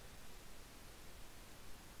 years.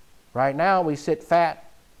 Right now we sit fat,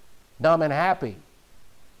 dumb, and happy.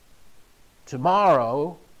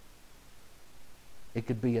 Tomorrow it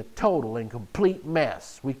could be a total and complete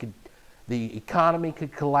mess. The economy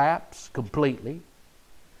could collapse completely.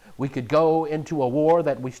 We could go into a war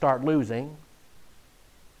that we start losing.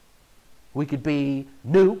 We could be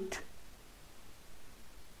nuked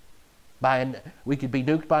by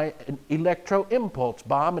an electro-impulse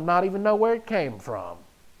bomb and not even know where it came from.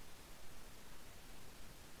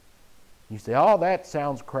 You say, oh, that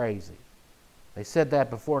sounds crazy. They said that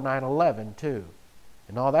before 9/11 too.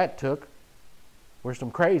 And all that took were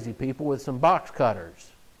some crazy people with some box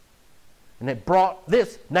cutters. And it brought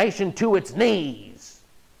this nation to its knees.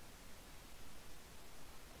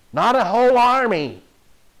 Not a whole army.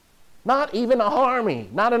 Not even an army.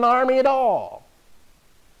 Not an army at all.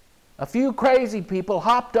 A few crazy people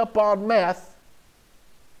hopped up on meth,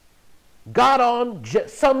 got on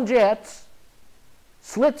some jets,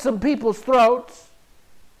 slit some people's throats,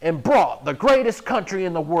 and brought the greatest country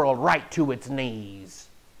in the world right to its knees.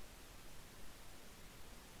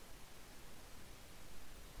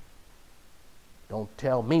 Don't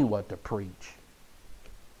tell me what to preach.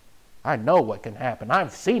 I know what can happen.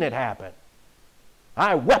 I've seen it happen.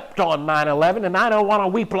 I wept on 9/11, and I don't want to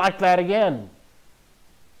weep like that again.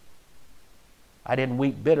 I didn't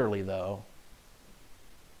weep bitterly, though.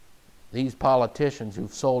 These politicians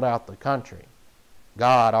who've sold out the country,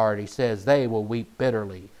 God already says they will weep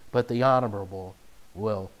bitterly, but the honorable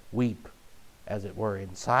will weep, as it were,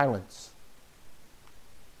 in silence.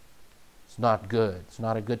 It's not good. It's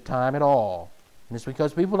not a good time at all. And it's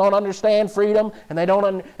because people don't understand freedom, and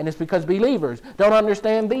and it's because believers don't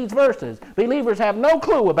understand these verses. Believers have no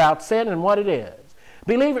clue about sin and what it is.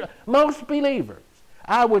 Most believers,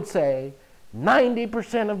 I would say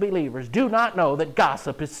 90% of believers, do not know that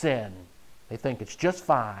gossip is sin. They think it's just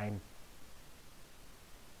fine.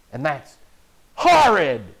 And that's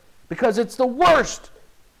horrid, because it's the worst,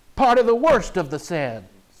 part of the worst of the sins.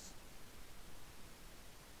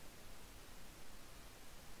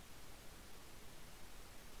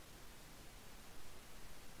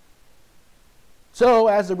 So,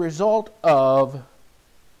 as a result of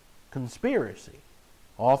conspiracy,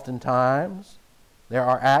 oftentimes there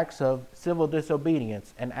are acts of civil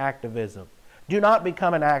disobedience and activism. Do not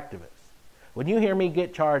become an activist. When you hear me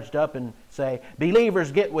get charged up and say,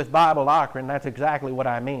 believers get with Bible doctrine, that's exactly what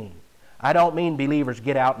I mean. I don't mean believers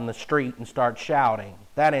get out in the street and start shouting.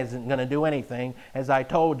 That isn't going to do anything. As I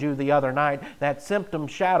told you the other night, that's symptom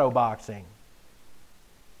shadow boxing.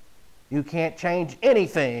 You can't change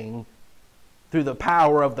anything through the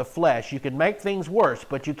power of the flesh. You can make things worse,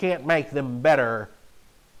 but you can't make them better.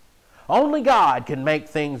 Only God can make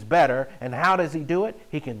things better. And how does He do it?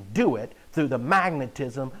 He can do it through the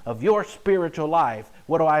magnetism of your spiritual life.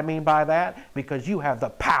 What do I mean by that? Because you have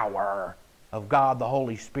the power of God the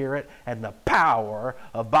Holy Spirit and the power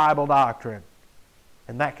of Bible doctrine.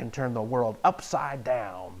 And that can turn the world upside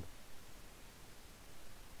down.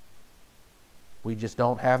 We just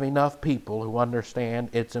don't have enough people who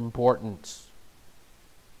understand its importance.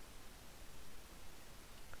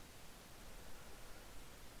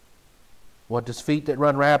 What does feet that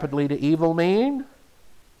run rapidly to evil mean?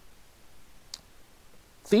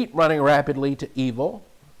 Feet running rapidly to evil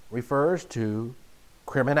refers to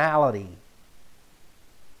criminality,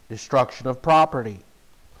 destruction of property,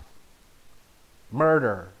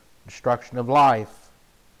 murder, destruction of life.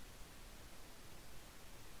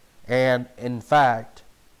 And in fact,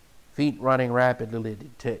 feet running rapidly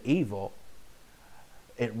to evil,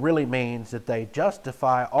 it really means that they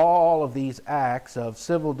justify all of these acts of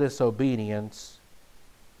civil disobedience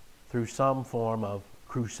through some form of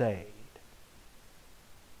crusade.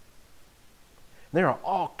 There are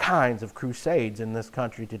all kinds of crusades in this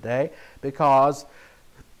country today because,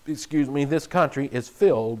 this country is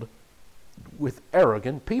filled with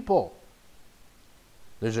arrogant people.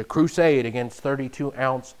 There's a crusade against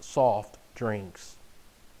 32-ounce soft drinks.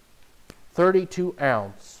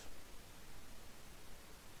 32-ounce.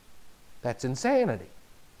 That's insanity.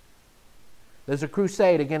 There's a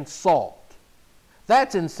crusade against salt.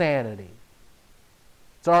 That's insanity.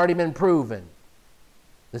 It's already been proven.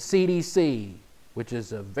 The CDC, which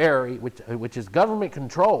is which is government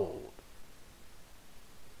controlled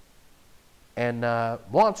and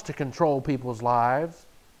wants to control people's lives,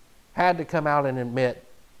 had to come out and admit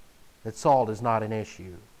that salt is not an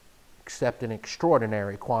issue, except in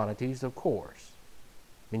extraordinary quantities, of course.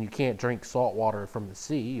 mean, you can't drink salt water from the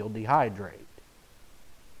sea. You'll dehydrate.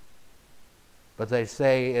 But they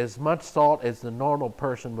say as much salt as the normal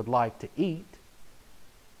person would like to eat,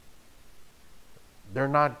 they're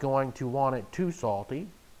not going to want it too salty.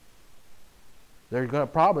 They're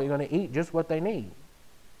probably going to eat just what they need.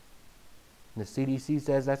 And the CDC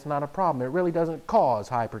says that's not a problem. It really doesn't cause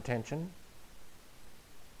hypertension,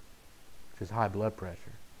 which is high blood pressure.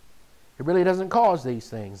 It really doesn't cause these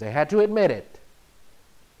things. They had to admit it.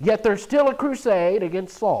 Yet there's still a crusade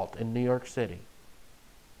against salt in New York City.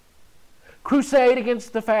 Crusade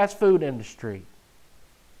against the fast food industry.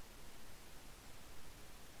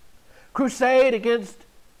 Crusade against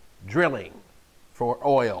drilling for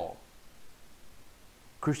oil.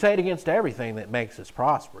 Crusade against everything that makes us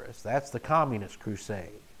prosperous. That's the communist crusade.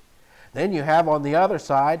 Then you have on the other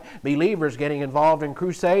side believers getting involved in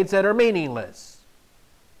crusades that are meaningless.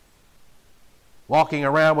 Walking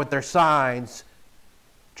around with their signs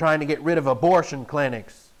trying to get rid of abortion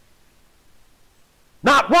clinics.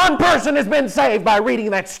 Not one person has been saved by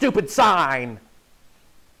reading that stupid sign.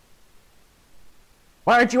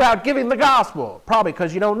 Why aren't you out giving the gospel? Probably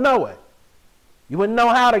because you don't know it. You wouldn't know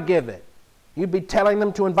how to give it. You'd be telling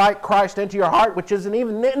them to invite Christ into your heart, which isn't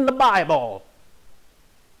even in the Bible.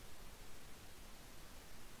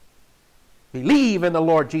 Believe in the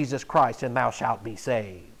Lord Jesus Christ and thou shalt be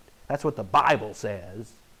saved. That's what the Bible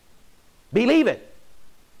says. Believe it.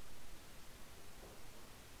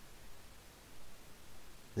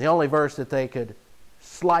 The only verse that they could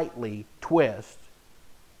slightly twist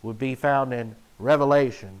would be found in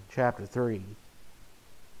Revelation chapter 3. I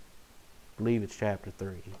believe it's chapter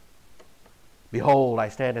 3. Behold, I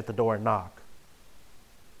stand at the door and knock.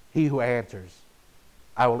 He who answers,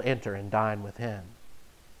 I will enter and dine with him.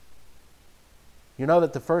 You know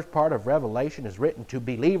that the first part of Revelation is written to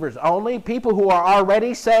believers only, people who are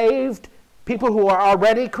already saved, people who are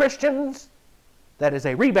already Christians. That is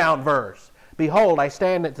a rebound verse. Behold, I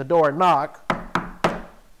stand at the door and knock.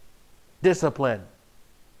 Discipline.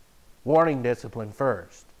 Warning discipline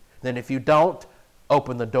first. Then if you don't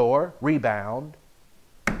open the door, rebound.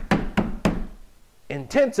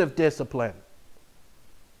 Intensive discipline.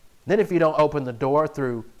 Then if you don't open the door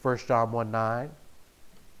through 1 John 1:9,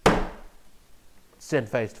 sin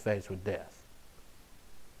face to face with death.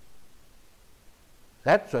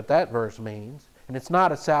 That's what that verse means. And it's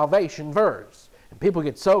not a salvation verse. And people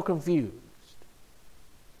get so confused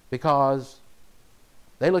because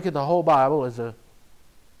they look at the whole Bible as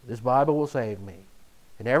this Bible will save me.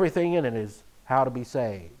 And everything in it is how to be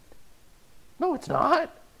saved. No, it's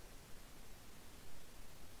not.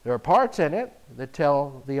 There are parts in it that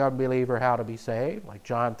tell the unbeliever how to be saved, like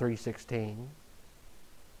John 3:16.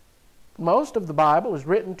 Most of the Bible is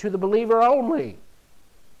written to the believer only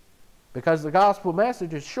because the gospel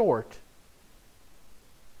message is short.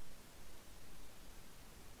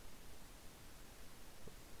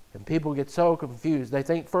 And people get so confused. They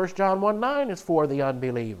think 1 John 1:9 is for the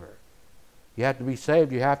unbeliever. You have to be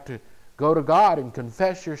saved. You have to go to God and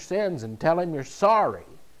confess your sins and tell Him you're sorry,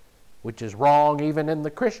 which is wrong even in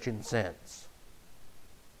the Christian sense.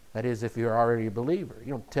 That is, if you're already a believer.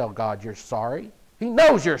 You don't tell God you're sorry. He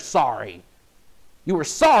knows you're sorry. You were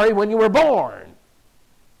sorry when you were born.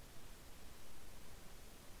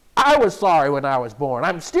 I was sorry when I was born.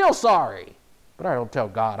 I'm still sorry. But I don't tell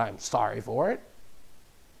God I'm sorry for it.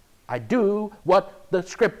 I do what the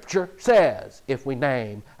Scripture says if we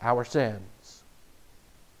name our sins.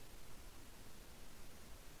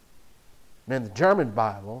 And in the German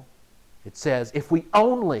Bible, it says if we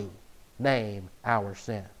only name our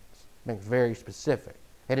sins. It makes very specific.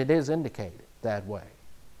 And it is indicated that way.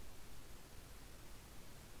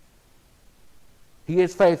 He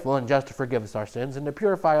is faithful and just to forgive us our sins and to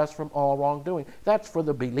purify us from all wrongdoing. That's for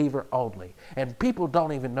the believer only. And people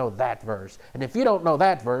don't even know that verse. And if you don't know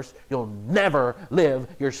that verse, you'll never live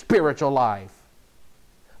your spiritual life.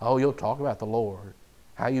 Oh, you'll talk about the Lord.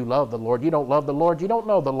 How you love the Lord. You don't love the Lord. You don't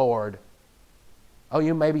know the Lord. Oh,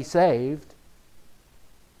 you may be saved,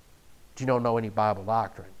 but you don't know any Bible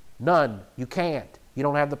doctrine. None. You can't. You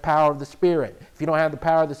don't have the power of the Spirit. If you don't have the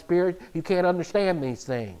power of the Spirit, you can't understand these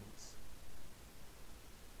things.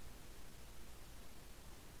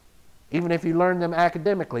 Even if you learn them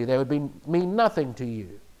academically, they would mean nothing to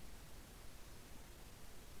you.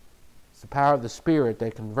 It's the power of the Spirit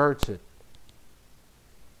that converts it.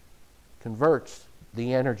 Converts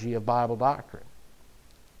the energy of Bible doctrine.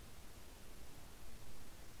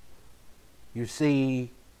 You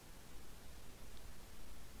see,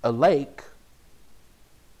 a lake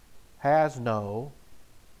has no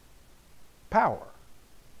power.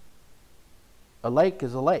 A lake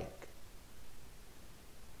is a lake.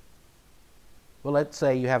 Well, let's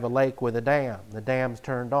say you have a lake with a dam. The dam's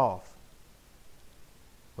turned off.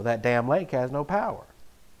 Well, that damn lake has no power.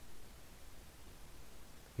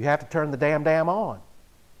 You have to turn the damn dam on.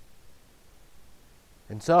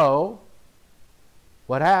 And so,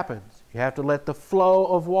 what happens? You have to let the flow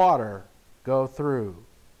of water go through.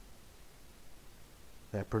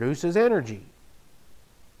 That produces energy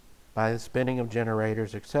by the spinning of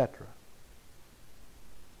generators, etc.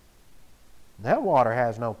 That water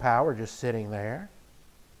has no power just sitting there.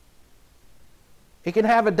 It can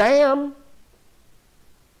have a dam,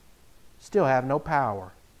 still have no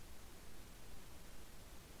power.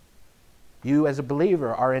 You as a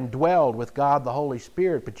believer are indwelled with God the Holy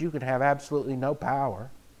Spirit, but you can have absolutely no power.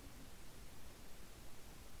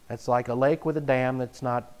 That's like a lake with a dam that's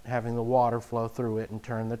not having the water flow through it and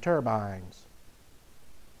turn the turbines.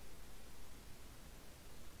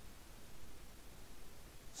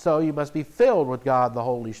 So you must be filled with God the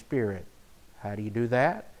Holy Spirit. How do you do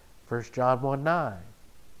that? 1 John 1:9.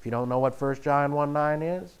 If you don't know what 1 John 1:9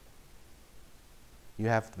 is, you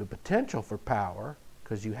have the potential for power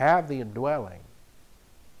because you have the indwelling,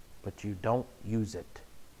 but you don't use it.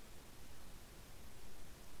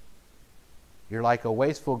 You're like a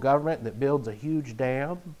wasteful government that builds a huge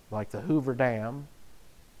dam, like the Hoover Dam,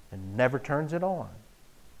 and never turns it on.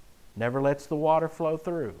 Never lets the water flow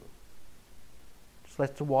through. Just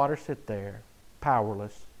lets the water sit there,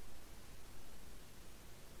 powerless.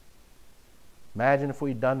 Imagine if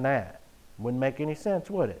we'd done that. Wouldn't make any sense,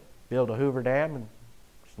 would it? Build a Hoover Dam and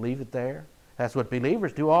just leave it there. That's what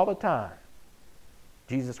believers do all the time.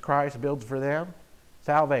 Jesus Christ builds for them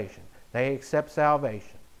salvation. They accept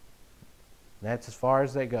salvation. That's as far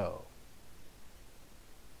as they go.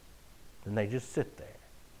 And they just sit there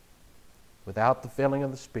without the filling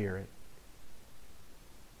of the Spirit.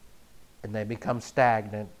 And they become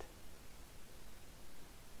stagnant.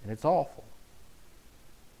 And it's awful.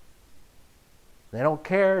 They don't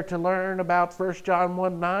care to learn about 1 John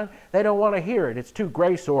 1:9. They don't want to hear it. It's too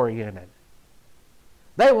grace-oriented.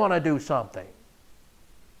 They want to do something.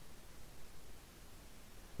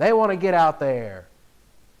 They want to get out there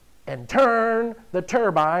and turn the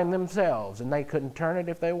turbine themselves. And they couldn't turn it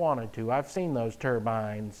if they wanted to. I've seen those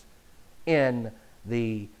turbines in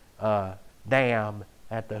the dam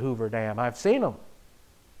at the Hoover Dam. I've seen them.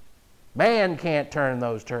 Man can't turn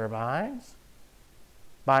those turbines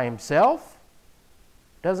by himself.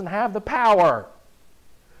 Doesn't have the power.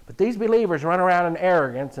 But these believers run around in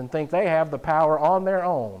arrogance and think they have the power on their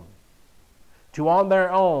own. To on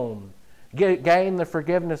their own gain the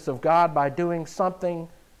forgiveness of God by doing something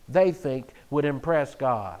they think would impress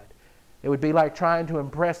God. It would be like trying to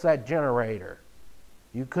impress that generator.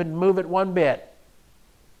 You couldn't move it one bit.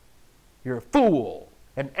 You're a fool,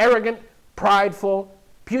 an arrogant, prideful,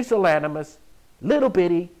 pusillanimous, little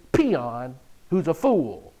bitty peon who's a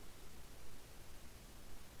fool.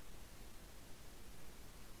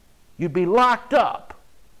 You'd be locked up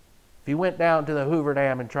if you went down to the Hoover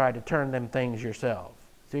Dam and tried to turn them things yourself.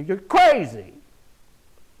 So you're crazy.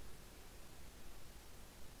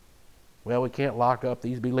 Well, we can't lock up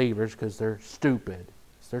these believers because they're stupid.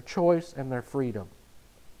 It's their choice and their freedom.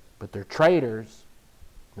 But they're traitors.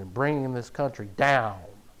 They're bringing this country down.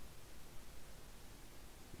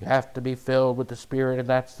 You have to be filled with the Spirit, and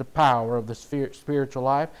that's the power of the spiritual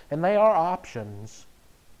life. And they are options.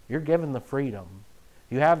 You're given the freedom.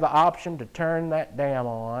 You have the option to turn that dam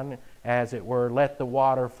on, as it were, let the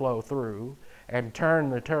water flow through, and turn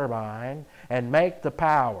the turbine, and make the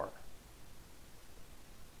power.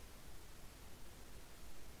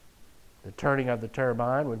 The turning of the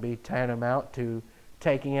turbine would be tantamount to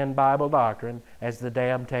taking in Bible doctrine as the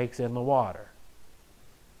dam takes in the water.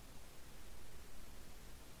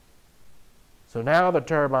 So now the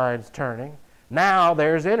turbine's turning. Now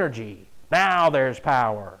there's energy. Now there's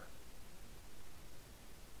power.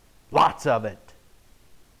 Lots of it.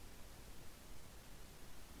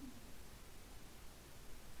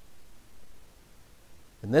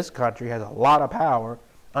 And this country has a lot of power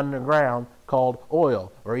underground called oil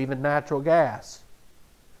or even natural gas.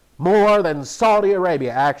 More than Saudi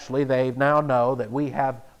Arabia. Actually, they now know that we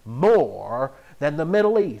have more than the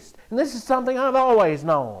Middle East. And this is something I've always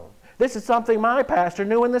known. This is something my pastor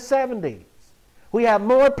knew in the 70s. We have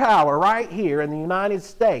more power right here in the United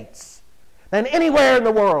States than anywhere in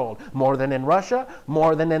the world. More than in Russia,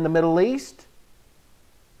 more than in the Middle East.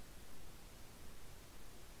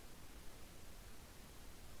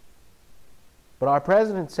 But our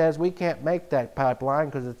president says we can't make that pipeline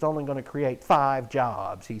because it's only going to create 5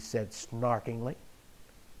 jobs, he said snarkingly.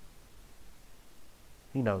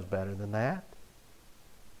 He knows better than that.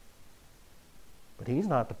 But he's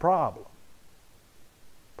not the problem.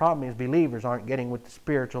 Problem is, believers aren't getting with the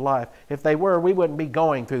spiritual life. If they were, we wouldn't be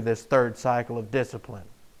going through this third cycle of discipline.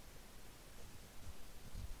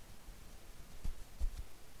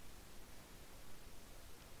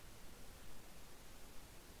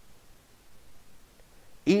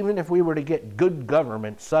 Even if we were to get good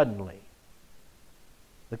government suddenly,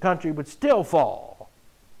 the country would still fall,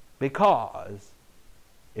 because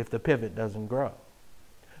if the pivot doesn't grow.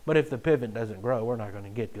 But if the pivot doesn't grow, we're not going to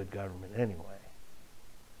get good government anyway.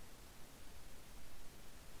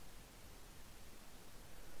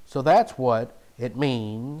 So that's what it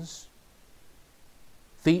means,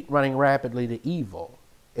 feet running rapidly to evil.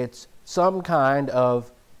 It's some kind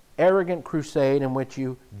of arrogant crusade in which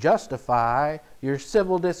you justify your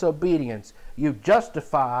civil disobedience. You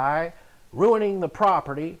justify ruining the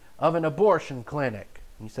property of an abortion clinic.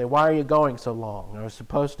 You say, why are you going so long? I was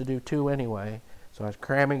supposed to do 2 anyway, so I was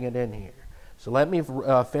cramming it in here. So let me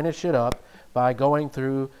finish it up by going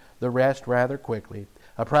through the rest rather quickly.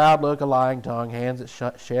 A proud look, a lying tongue, hands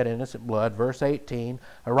that shed innocent blood. Verse 18,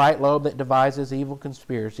 a right lobe that devises evil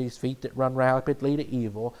conspiracies, feet that run rapidly to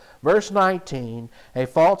evil. Verse 19, a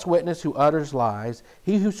false witness who utters lies,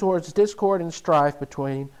 he who sows discord and strife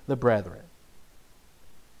between the brethren.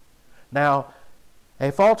 Now,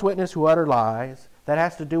 a false witness who utters lies, that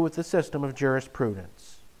has to do with the system of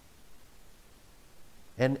jurisprudence.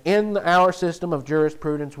 And in our system of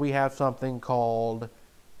jurisprudence, we have something called,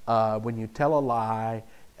 when you tell a lie,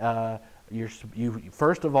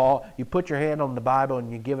 first of all, you put your hand on the Bible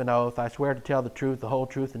and you give an oath. I swear to tell the truth, the whole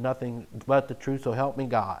truth, and nothing but the truth, so help me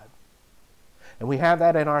God. And we have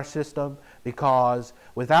that in our system because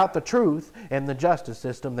without the truth in the justice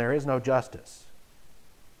system, there is no justice.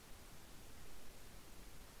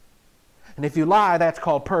 And if you lie, that's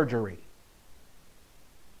called perjury.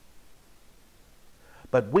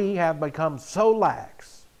 But we have become so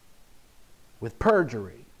lax with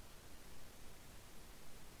perjury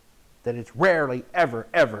that it's rarely, ever,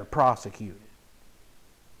 ever prosecuted.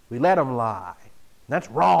 We let them lie. And that's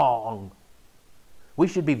wrong. We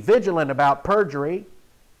should be vigilant about perjury.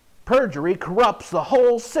 Perjury corrupts the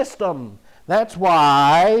whole system. That's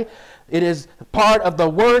why it is part of the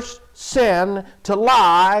worst sin to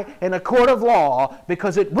lie in a court of law,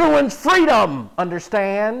 because it ruins freedom.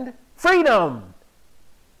 Understand? Freedom.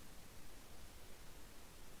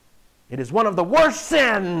 It is one of the worst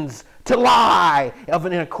sins to lie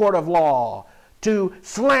in a court of law, to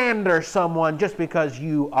slander someone just because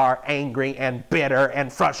you are angry and bitter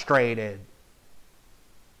and frustrated,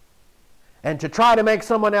 and to try to make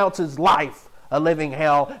someone else's life a living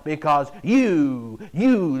hell because you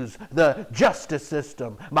use the justice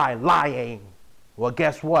system by lying. Well,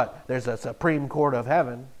 guess what? There's a Supreme Court of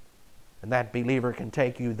heaven, and that believer can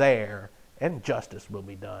take you there, and justice will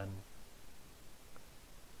be done.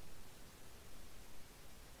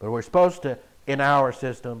 But we're supposed to, in our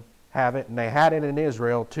system, have it, and they had it in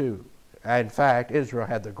Israel too. In fact, Israel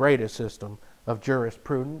had the greatest system of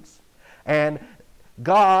jurisprudence. And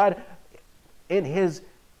God, in His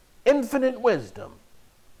infinite wisdom,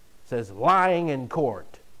 says lying in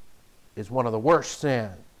court is one of the worst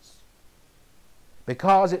sins,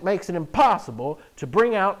 because it makes it impossible to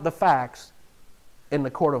bring out the facts in the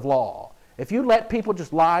court of law. If you let people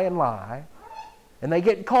just lie, and they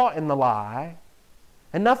get caught in the lie,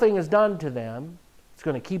 and nothing is done to them, it's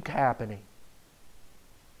going to keep happening.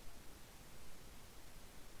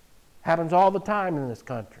 Happens all the time in this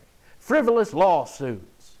country. Frivolous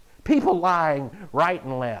lawsuits. People lying right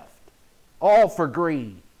and left. All for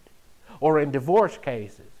greed. Or in divorce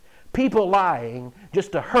cases. People lying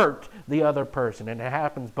just to hurt the other person. And it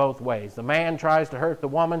happens both ways. The man tries to hurt the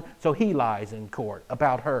woman, so he lies in court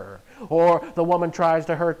about her. Or the woman tries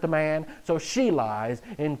to hurt the man, so she lies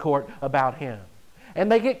in court about him. And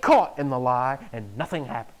they get caught in the lie, and nothing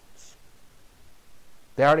happens.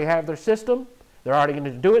 They already have their system. They're already going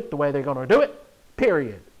to do it the way they're going to do it,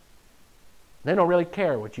 period. They don't really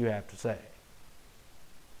care what you have to say.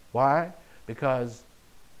 Why? Because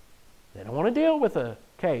they don't want to deal with a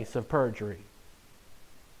case of perjury.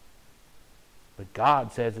 But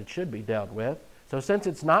God says it should be dealt with. So since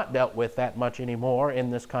it's not dealt with that much anymore in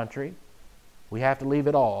this country, we have to leave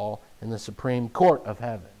it all in the Supreme Court of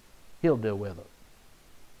heaven. He'll deal with it.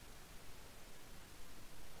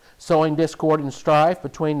 Sowing discord and strife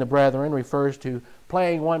between the brethren refers to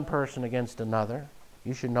playing one person against another.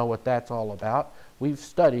 You should know what that's all about. We've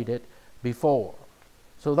studied it before.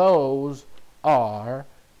 So those are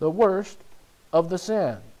the worst of the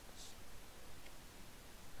sins.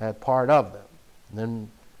 That part of them. And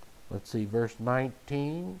then, let's see, verse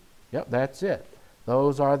 19. Yep, that's it.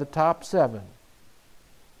 Those are the top 7.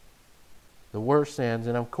 The worst sins,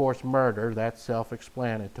 and of course murder, that's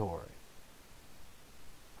self-explanatory.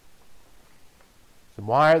 So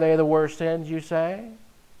why are they the worst sins, you say?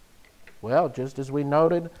 Well, just as we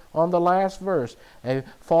noted on the last verse, a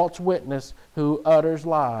false witness who utters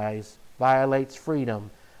lies violates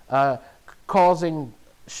freedom. Causing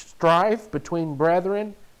strife between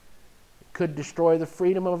brethren could destroy the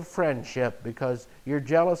freedom of a friendship, because you're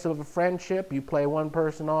jealous of a friendship. You play one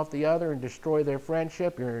person off the other and destroy their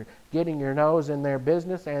friendship. You're getting your nose in their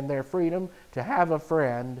business and their freedom to have a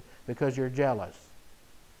friend because you're jealous.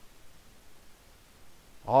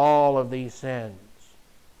 All of these sins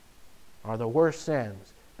are the worst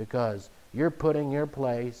sins because you're putting your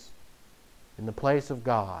place in the place of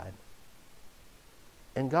God.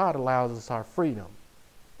 And God allows us our freedom.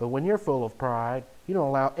 But when you're full of pride, you don't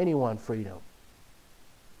allow anyone freedom.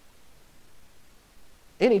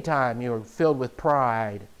 Anytime you're filled with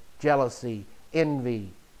pride, jealousy, envy,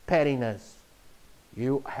 pettiness,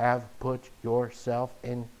 you have put yourself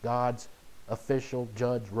in God's official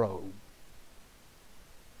judge robe.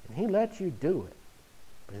 And He lets you do it.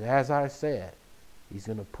 But as I said, He's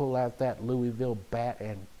going to pull out that Louisville bat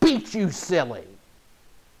and beat you silly.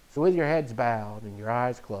 So with your heads bowed and your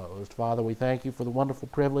eyes closed, Father, we thank you for the wonderful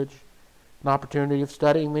privilege and opportunity of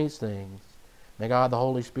studying these things. May God the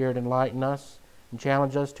Holy Spirit enlighten us and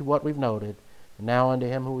challenge us to what we've noted. And now unto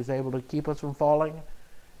Him who is able to keep us from falling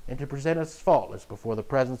and to present us faultless before the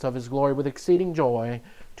presence of His glory with exceeding joy,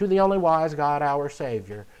 to the only wise God, our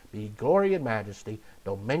Savior, be glory and majesty,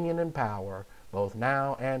 dominion and power, both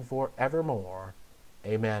now and forevermore.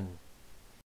 Amen.